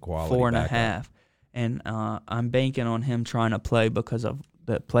Madison's a quality 4.5. backup. And I'm banking on him trying to play because of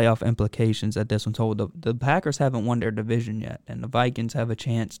the playoff implications that this one's hold. The Packers haven't won their division yet, and the Vikings have a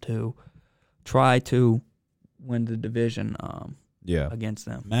chance to try to win the division against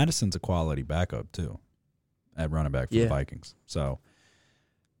them. Madison's a quality backup, too, at running back for the Vikings. So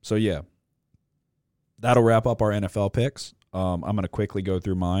yeah. That'll wrap up our NFL picks. I'm going to quickly go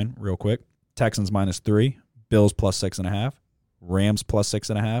through mine real quick. Texans -3, Bills +6.5, Rams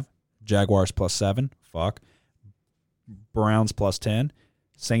 +6.5, Jaguars +7, Browns +10,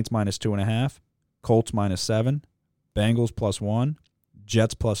 Saints -2.5, Colts -7, Bengals +1,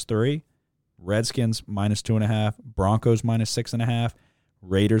 Jets +3, Redskins -2.5, Broncos -6.5,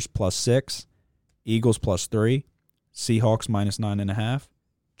 Raiders +6, Eagles +3, Seahawks -9.5,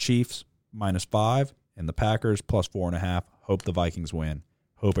 Chiefs -5, and the Packers +4.5. Hope the Vikings win.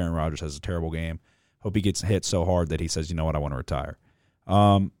 Hope Aaron Rodgers has a terrible game. Hope he gets hit so hard that he says, you know what, I want to retire.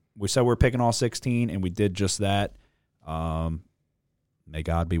 We said we were picking all 16, and we did just that. May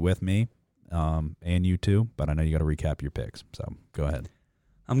God be with me and you too, but I know you got to recap your picks, so go ahead.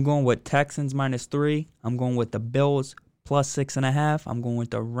 I'm going with Texans -3. I'm going with the Bills +6.5. I'm going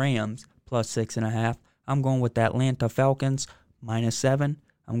with the Rams +6.5. I'm going with the Atlanta Falcons -7.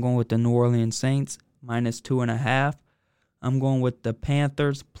 I'm going with the New Orleans Saints -2.5. I'm going with the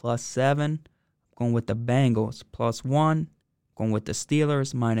Panthers +7. I'm going with the Bengals +1. Going with the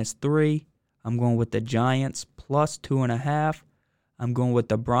Steelers -3. I'm going with the Giants +2.5. I'm going with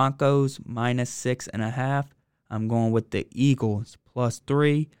the Broncos -6.5. I'm going with the Eagles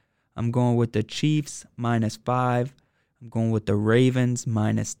 +3. I'm going with the Chiefs -5. I'm going with the Ravens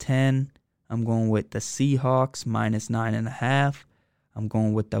 -10. I'm going with the Seahawks -9.5. I'm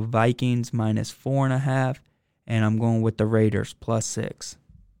going with the Vikings -4.5. And I'm going with the Raiders +6.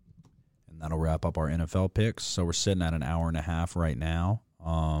 And that'll wrap up our NFL picks. So we're sitting at an hour and a half right now.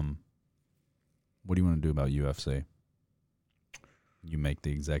 What do you want to do about UFC? You make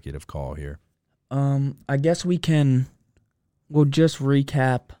the executive call here. I guess we'll just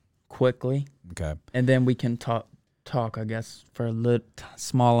recap quickly. Okay. And then we can talk I guess, for a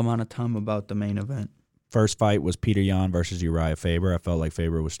small amount of time about the main event. First fight was Peter Yan versus Uriah Faber. I felt like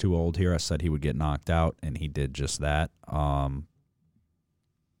Faber was too old here. I said he would get knocked out, and he did just that.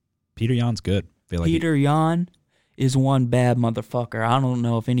 Peter Yan's good. Peter Yan is one bad motherfucker. I don't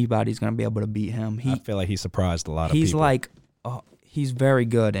know if anybody's going to be able to beat him. I feel like he surprised a lot of people. He's he's very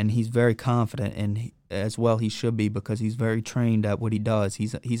good, and he's very confident, and as well he should be because he's very trained at what he does.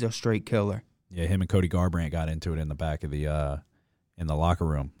 He's a straight killer. Yeah, him and Cody Garbrandt got into it in the back of the in the locker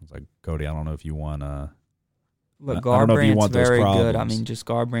room. It's like, Cody, I don't know if you want Look, Garbrandt's very good. I mean, just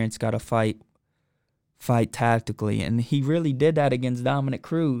Garbrandt's got to fight tactically, and he really did that against Dominic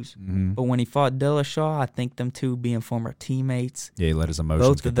Cruz. Mm-hmm. But when he fought Dillashaw, I think them two being former teammates. Yeah, he let his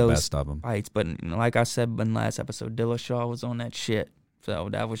emotions get the best of him. Fights, but like I said in the last episode, Dillashaw was on that shit, so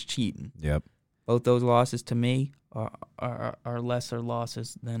that was cheating. Yep. Both those losses to me are lesser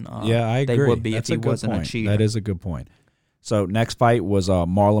losses than I agree. They would be That's if he wasn't a cheater. That is a good point. So next fight was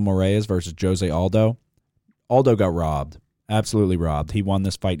Marlon Moraes versus Jose Aldo. Aldo got robbed. Absolutely robbed. He won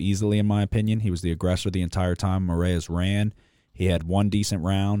this fight easily, in my opinion. He was the aggressor the entire time. Moraes ran. He had one decent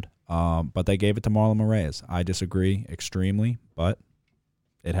round, but they gave it to Marlon Moraes. I disagree extremely, but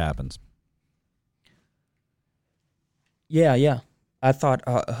it happens. Yeah. I thought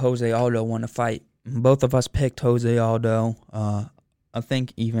Jose Aldo won the fight. Both of us picked Jose Aldo. I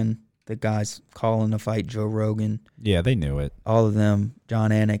think even the guys calling the fight, Joe Rogan. Yeah, they knew it. All of them,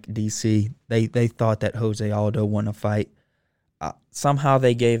 John Anik, DC, they thought that Jose Aldo won a fight. Somehow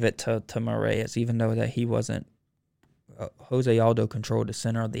they gave it to Moraes, even though that he wasn't. Jose Aldo controlled the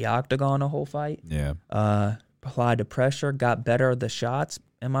center of the octagon the whole fight. Yeah. Applied the pressure, got better at the shots,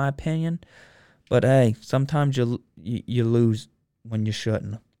 in my opinion. But hey, sometimes you lose when you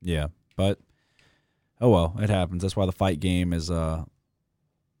shouldn't. Yeah, but oh well, it happens. That's why the fight game is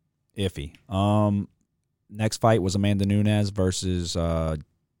iffy. Next fight was Amanda Nunes versus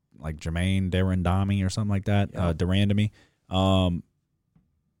like Jermaine Durandamy or something like that. Yeah. Durandamy.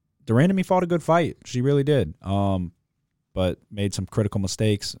 Durandamy fought a good fight. She really did. But made some critical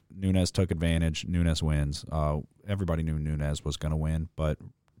mistakes. Nunes took advantage. Nunes wins. Everybody knew Nunes was going to win, but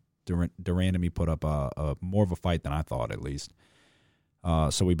Durandamy put up a more of a fight than I thought, at least.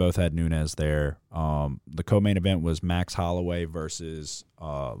 So we both had Nunes there. The co-main event was Max Holloway versus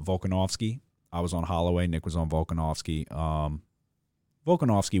Volkanovski. I was on Holloway. Nick was on Volkanovski.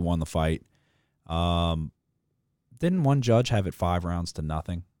 Volkanovski won the fight. Didn't one judge have it 5 rounds to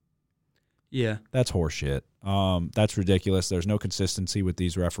nothing? Yeah. That's horseshit. That's ridiculous. There's no consistency with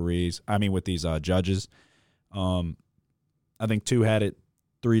these referees. I mean, with these judges. I think 2 had it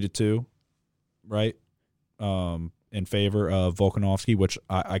 3-2, right? In favor of Volkanovski, which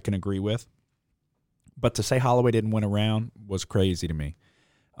I can agree with. But to say Holloway didn't win a round was crazy to me.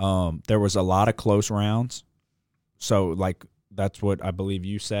 There was a lot of close rounds. So, like, that's what I believe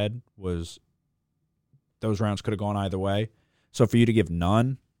you said was those rounds could have gone either way. So for you to give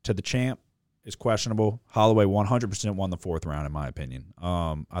none to the champ is questionable. Holloway 100% won the 4th round, in my opinion.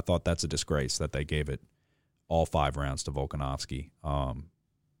 I thought that's a disgrace that they gave it all 5 rounds to Volkanovski.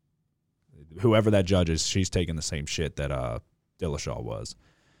 Whoever that judge is, she's taking the same shit that Dillashaw was.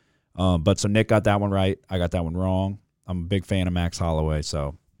 But so Nick got that one right. I got that one wrong. I'm a big fan of Max Holloway,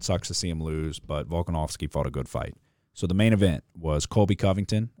 so it sucks to see him lose, but Volkanovski fought a good fight. So the main event was Colby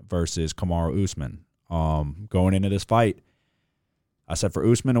Covington versus Kamaru Usman. Going into this fight, I said for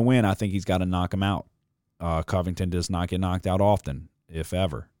Usman to win, I think he's got to knock him out. Covington does not get knocked out often, if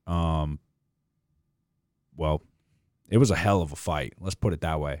ever. Well, it was a hell of a fight. Let's put it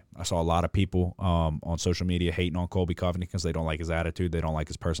that way. I saw a lot of people on social media hating on Colby Covington because they don't like his attitude. They don't like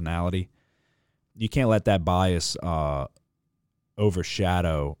his personality. You can't let that bias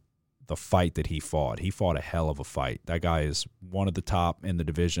overshadow the fight that he fought. He fought a hell of a fight. That guy is one of the top in the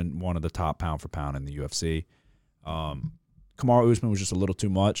division, one of the top pound for pound in the UFC. Kamaru Usman was just a little too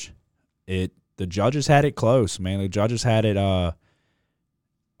much. The judges had it close, man. The judges had it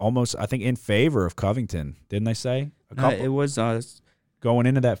almost, I think, in favor of Covington. Didn't they say? It was going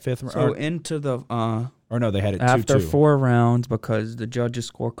into that 5th round. So into the or no, they had it after 2-2. 4 rounds because the judges'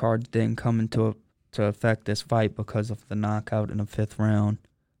 scorecards didn't come into to affect this fight because of the knockout in the 5th round.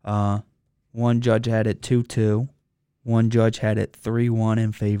 One judge had it 2-2. One judge had it 3-1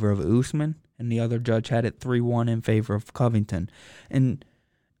 in favor of Usman, and the other judge had it 3-1 in favor of Covington. And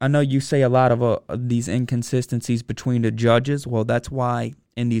I know you say a lot of these inconsistencies between the judges. Well, that's why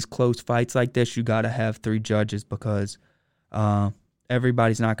in these close fights like this, you got to have 3 judges because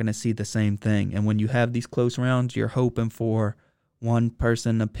everybody's not going to see the same thing. And when you have these close rounds, you're hoping for one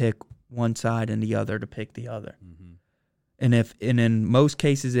person to pick one side and the other to pick the other. Mm-hmm. And in most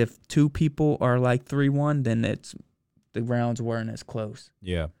cases, if 2 people are like 3-1, then the rounds weren't as close.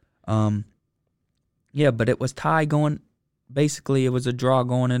 Yeah. Yeah, but it was tie going. Basically, it was a draw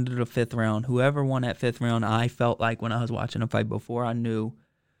going into the 5th round. Whoever won that 5th round, I felt like when I was watching the fight before I knew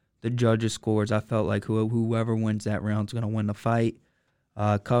the judges' scores, I felt like whoever wins that round is going to win the fight.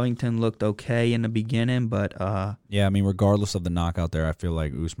 Covington looked okay in the beginning, but yeah, I mean, regardless of the knockout there, I feel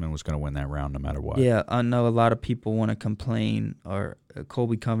like Usman was going to win that round no matter what. Yeah, I know a lot of people want to complain, or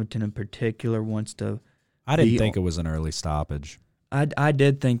Colby Covington in particular wants to. I didn't think it was an early stoppage. I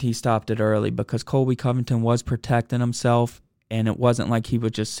did think he stopped it early because Colby Covington was protecting himself, and it wasn't like he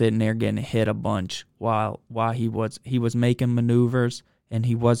was just sitting there getting hit a bunch while he was making maneuvers and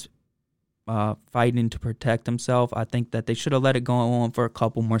he was fighting to protect himself. I think that they should have let it go on for a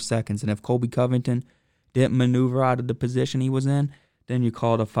couple more seconds, and if Colby Covington didn't maneuver out of the position he was in, then you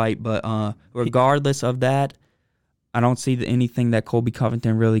call it a fight. But regardless of that, I don't see anything that Colby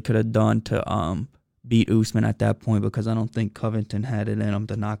Covington really could have done to beat Usman at that point because I don't think Covington had it in him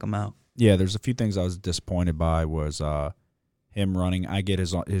to knock him out. Yeah, there's a few things I was disappointed by was him running. I get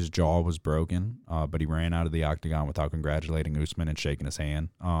his jaw was broken, but he ran out of the octagon without congratulating Usman and shaking his hand.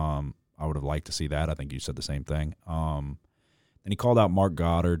 I would have liked to see that. I think you said the same thing. And he called out Mark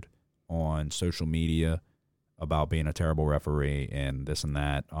Goddard on social media about being a terrible referee and this and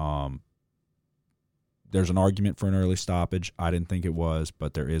that. There's an argument for an early stoppage. I didn't think it was,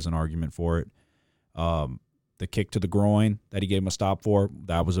 but there is an argument for it. The kick to the groin that he gave him a stop for,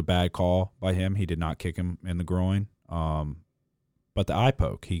 that was a bad call by him. He did not kick him in the groin. But the eye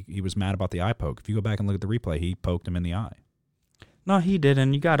poke, he was mad about the eye poke. If you go back and look at the replay, he poked him in the eye. No, he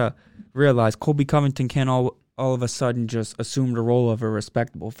didn't. You got to realize Colby Covington can't all of a sudden just assume the role of a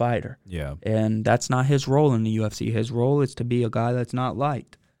respectable fighter. Yeah. And that's not his role in the UFC. His role is to be a guy that's not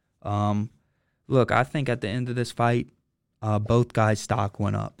liked. Look, I think at the end of this fight, both guys' stock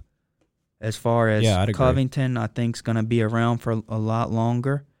went up. As far as Covington, I think is going to be around for a lot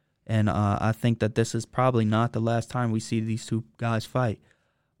longer, and I think that this is probably not the last time we see these 2 guys fight.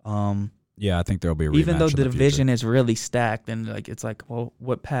 Yeah, I think there'll be a rematch. Even though the division is really stacked, and it's like, well,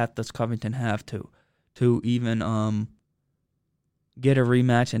 what path does Covington have to even get a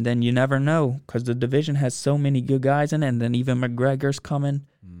rematch, and then you never know because the division has so many good guys in it, and then even McGregor's coming,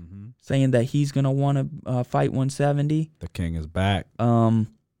 saying that he's going to want to fight 170. The king is back.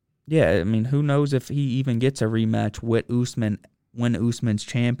 Yeah, I mean, who knows if he even gets a rematch with Usman when Usman's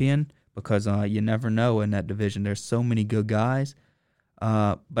champion, because you never know in that division. There's so many good guys.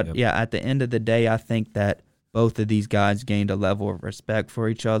 But yeah, at the end of the day, I think that both of these guys gained a level of respect for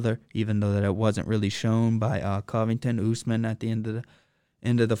each other, even though that it wasn't really shown by Covington. Usman at the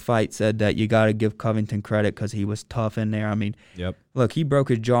end of the fight said that you got to give Covington credit because he was tough in there. I mean, look, he broke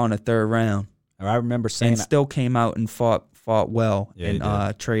his jaw in the third round. I remember saying, and still came out and fought well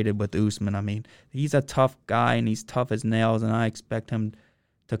and traded with Usman. I mean, he's a tough guy and he's tough as nails, and I expect him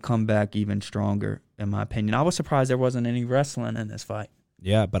to come back even stronger, in my opinion. I was surprised there wasn't any wrestling in this fight.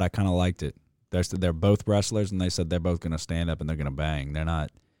 Yeah, but I kind of liked it. They're both wrestlers, and they said they're both going to stand up and they're going to bang. They're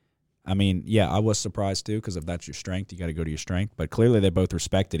not. I mean, yeah, I was surprised too, because if that's your strength, you got to go to your strength. But clearly, they both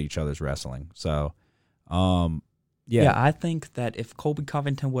respected each other's wrestling. So, yeah, I think that if Colby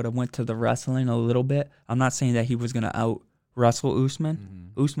Covington would have went to the wrestling a little bit, I'm not saying that he was going to out wrestle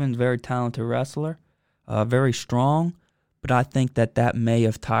Usman. Usman's a very talented wrestler, very strong. But I think that may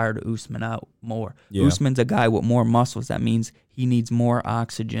have tired Usman out more. Yeah. Usman's a guy with more muscles. That means he needs more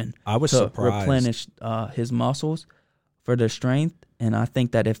oxygen to replenish his muscles for their strength. And I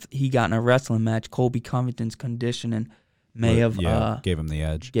think that if he got in a wrestling match, Colby Covington's conditioning may have gave him the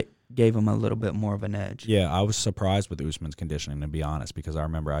edge. Gave him a little bit more of an edge. Yeah, I was surprised with Usman's conditioning, to be honest, because I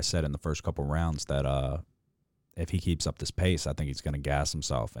remember I said in the first couple rounds that if he keeps up this pace, I think he's going to gas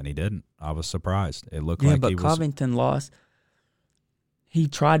himself, and he didn't. I was surprised. It looked like he was. Yeah, but Covington lost. He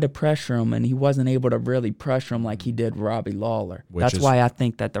tried to pressure him, and he wasn't able to really pressure him like he did Robbie Lawler. That's why I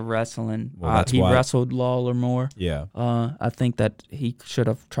think that the wrestling, he wrestled Lawler more. Yeah. I think that he should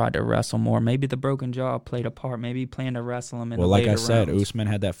have tried to wrestle more. Maybe the broken jaw played a part. Maybe he planned to wrestle him in the later rounds. Well, like I said, Usman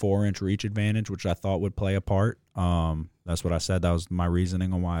had that 4-inch reach advantage, which I thought would play a part. That's what I said. That was my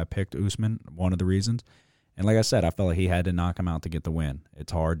reasoning on why I picked Usman, one of the reasons. And like I said, I felt like he had to knock him out to get the win.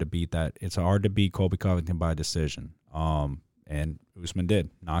 It's hard to beat that. It's hard to beat Colby Covington by decision. And Usman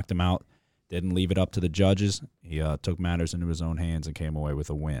knocked him out, didn't leave it up to the judges. He took matters into his own hands and came away with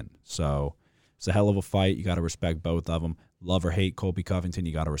a win. So it's a hell of a fight. You got to respect both of them. Love or hate Colby Covington,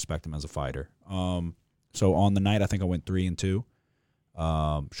 you got to respect him as a fighter. So on the night, I think I went 3-2.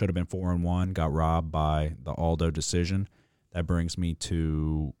 Should have been 4-1. Got robbed by the Aldo decision. That brings me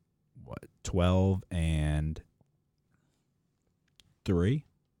to 12-3.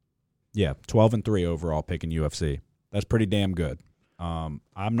 Yeah, 12-3 overall picking UFC. That's pretty damn good. I'm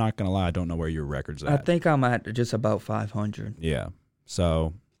not gonna lie, I don't know where your record's at. I think I'm at just about 500. Yeah.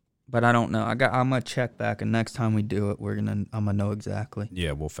 So, but I don't know. I'm gonna check back, and next time we do it, I'm gonna know exactly.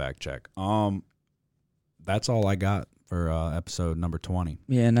 Yeah, we'll fact check. That's all I got for episode number 20.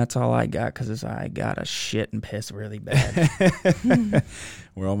 Yeah, and that's all I got because I got a shit and piss really bad.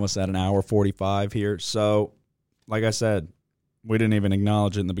 We're almost at an hour 45 here. So, like I said, we didn't even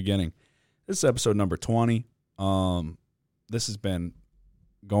acknowledge it in the beginning. This is episode number 20. This has been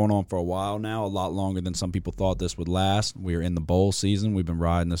going on for a while now, a lot longer than some people thought this would last. We are in the bowl season. We've been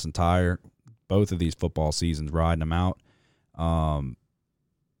riding both of these football seasons, riding them out. I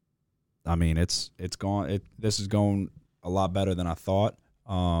mean, it's gone. This is going a lot better than I thought,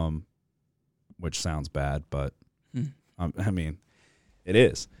 which sounds bad, but I mean, it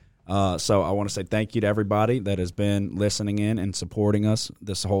is. So I want to say thank you to everybody that has been listening in and supporting us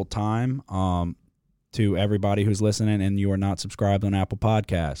this whole time. To everybody who's listening and you are not subscribed on Apple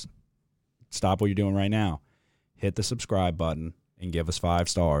Podcasts, stop what you're doing right now. Hit the subscribe button and give us 5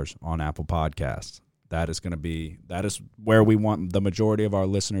 stars on Apple Podcasts. That is where we want the majority of our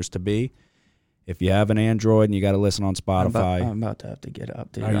listeners to be. If you have an Android and you got to listen on Spotify. I'm about to have to get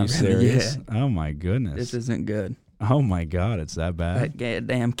up, dude. Are you serious? Yeah. Oh, my goodness. This isn't good. Oh, my God. It's that bad? That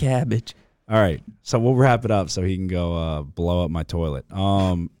damn cabbage. All right. So we'll wrap it up so he can go blow up my toilet.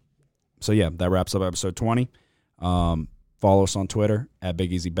 So, yeah, that wraps up episode 20. Follow us on Twitter at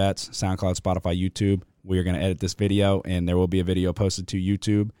Big Easy Bets, SoundCloud, Spotify, YouTube. We are going to edit this video, and there will be a video posted to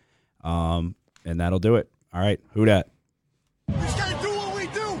YouTube. And that'll do it. All right. Who dat? We just got to do what we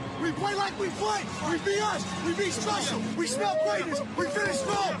do. We play like we play. We be us. We be special. We smell greatness. We finish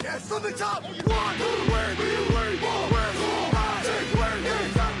strong. From the top. 1, 2, where do you